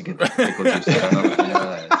 years to get the pickle juice. I don't know if you know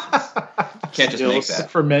that. You can't just make that.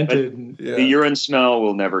 Fermented. The urine smell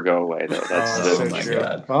will never go away, though. That's so my true.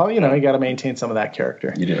 God. Well, you got to maintain some of that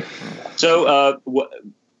character. You do. So,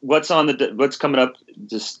 what's coming up?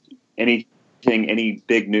 Just any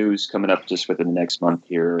big news coming up just within the next month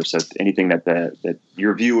here, or so? Anything that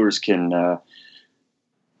your viewers can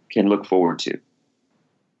look forward to?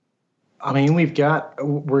 I mean, we're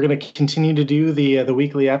going to continue to do the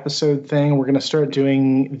weekly episode thing. We're going to start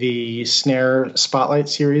doing the Snare Spotlight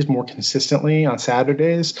series more consistently on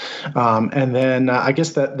Saturdays. And then I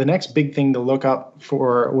guess the next big thing to look out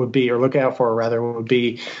for would be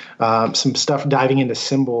some stuff diving into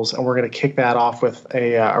cymbals. And we're going to kick that off with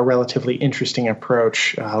a relatively interesting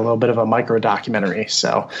approach, a little bit of a micro documentary.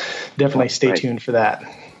 So definitely stay tuned for that.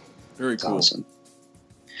 Very cool. Awesome.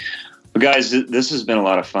 Well, guys, this has been a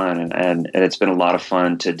lot of fun, and it's been a lot of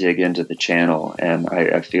fun to dig into the channel. And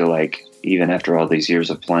I feel like even after all these years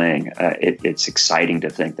of playing, it's exciting to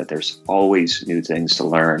think that there's always new things to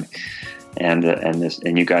learn. And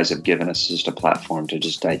you guys have given us just a platform to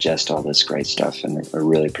just digest all this great stuff, and I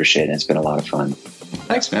really appreciate it. It's been a lot of fun.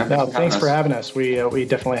 Thanks, man. No, thanks for having us. We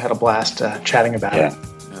definitely had a blast chatting about it. Yeah,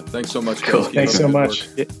 thanks so much, Cool. Thanks so much.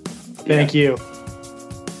 Thank you.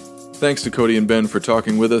 Thanks to Cody and Ben for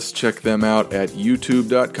talking with us. Check them out at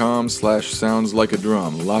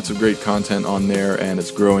youtube.com/soundslikeadrum. Lots of great content on there, and it's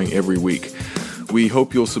growing every week. We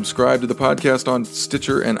hope you'll subscribe to the podcast on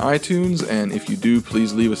Stitcher and iTunes, and if you do,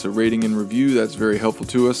 please leave us a rating and review. That's very helpful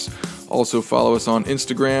to us. Also follow us on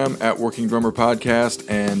Instagram at Working Drummer Podcast,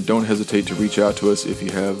 and don't hesitate to reach out to us if you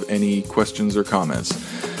have any questions or comments.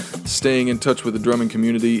 Staying in touch with the drumming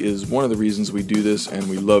community is one of the reasons we do this, and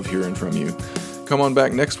we love hearing from you. Come on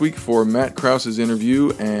back next week for Matt Krause's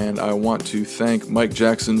interview, and I want to thank Mike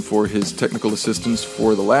Jackson for his technical assistance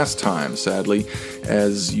for the last time, sadly.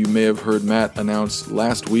 As you may have heard Matt announce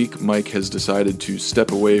last week, Mike has decided to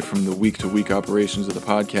step away from the week-to-week operations of the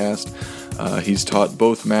podcast. He's taught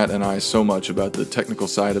both Matt and I so much about the technical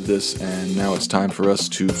side of this, and now it's time for us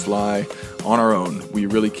to fly on our own. We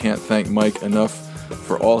really can't thank Mike enough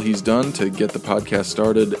for all he's done to get the podcast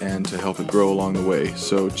started and to help it grow along the way.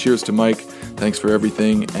 So cheers to Mike. Thanks for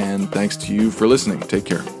everything, and thanks to you for listening. Take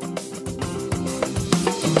care.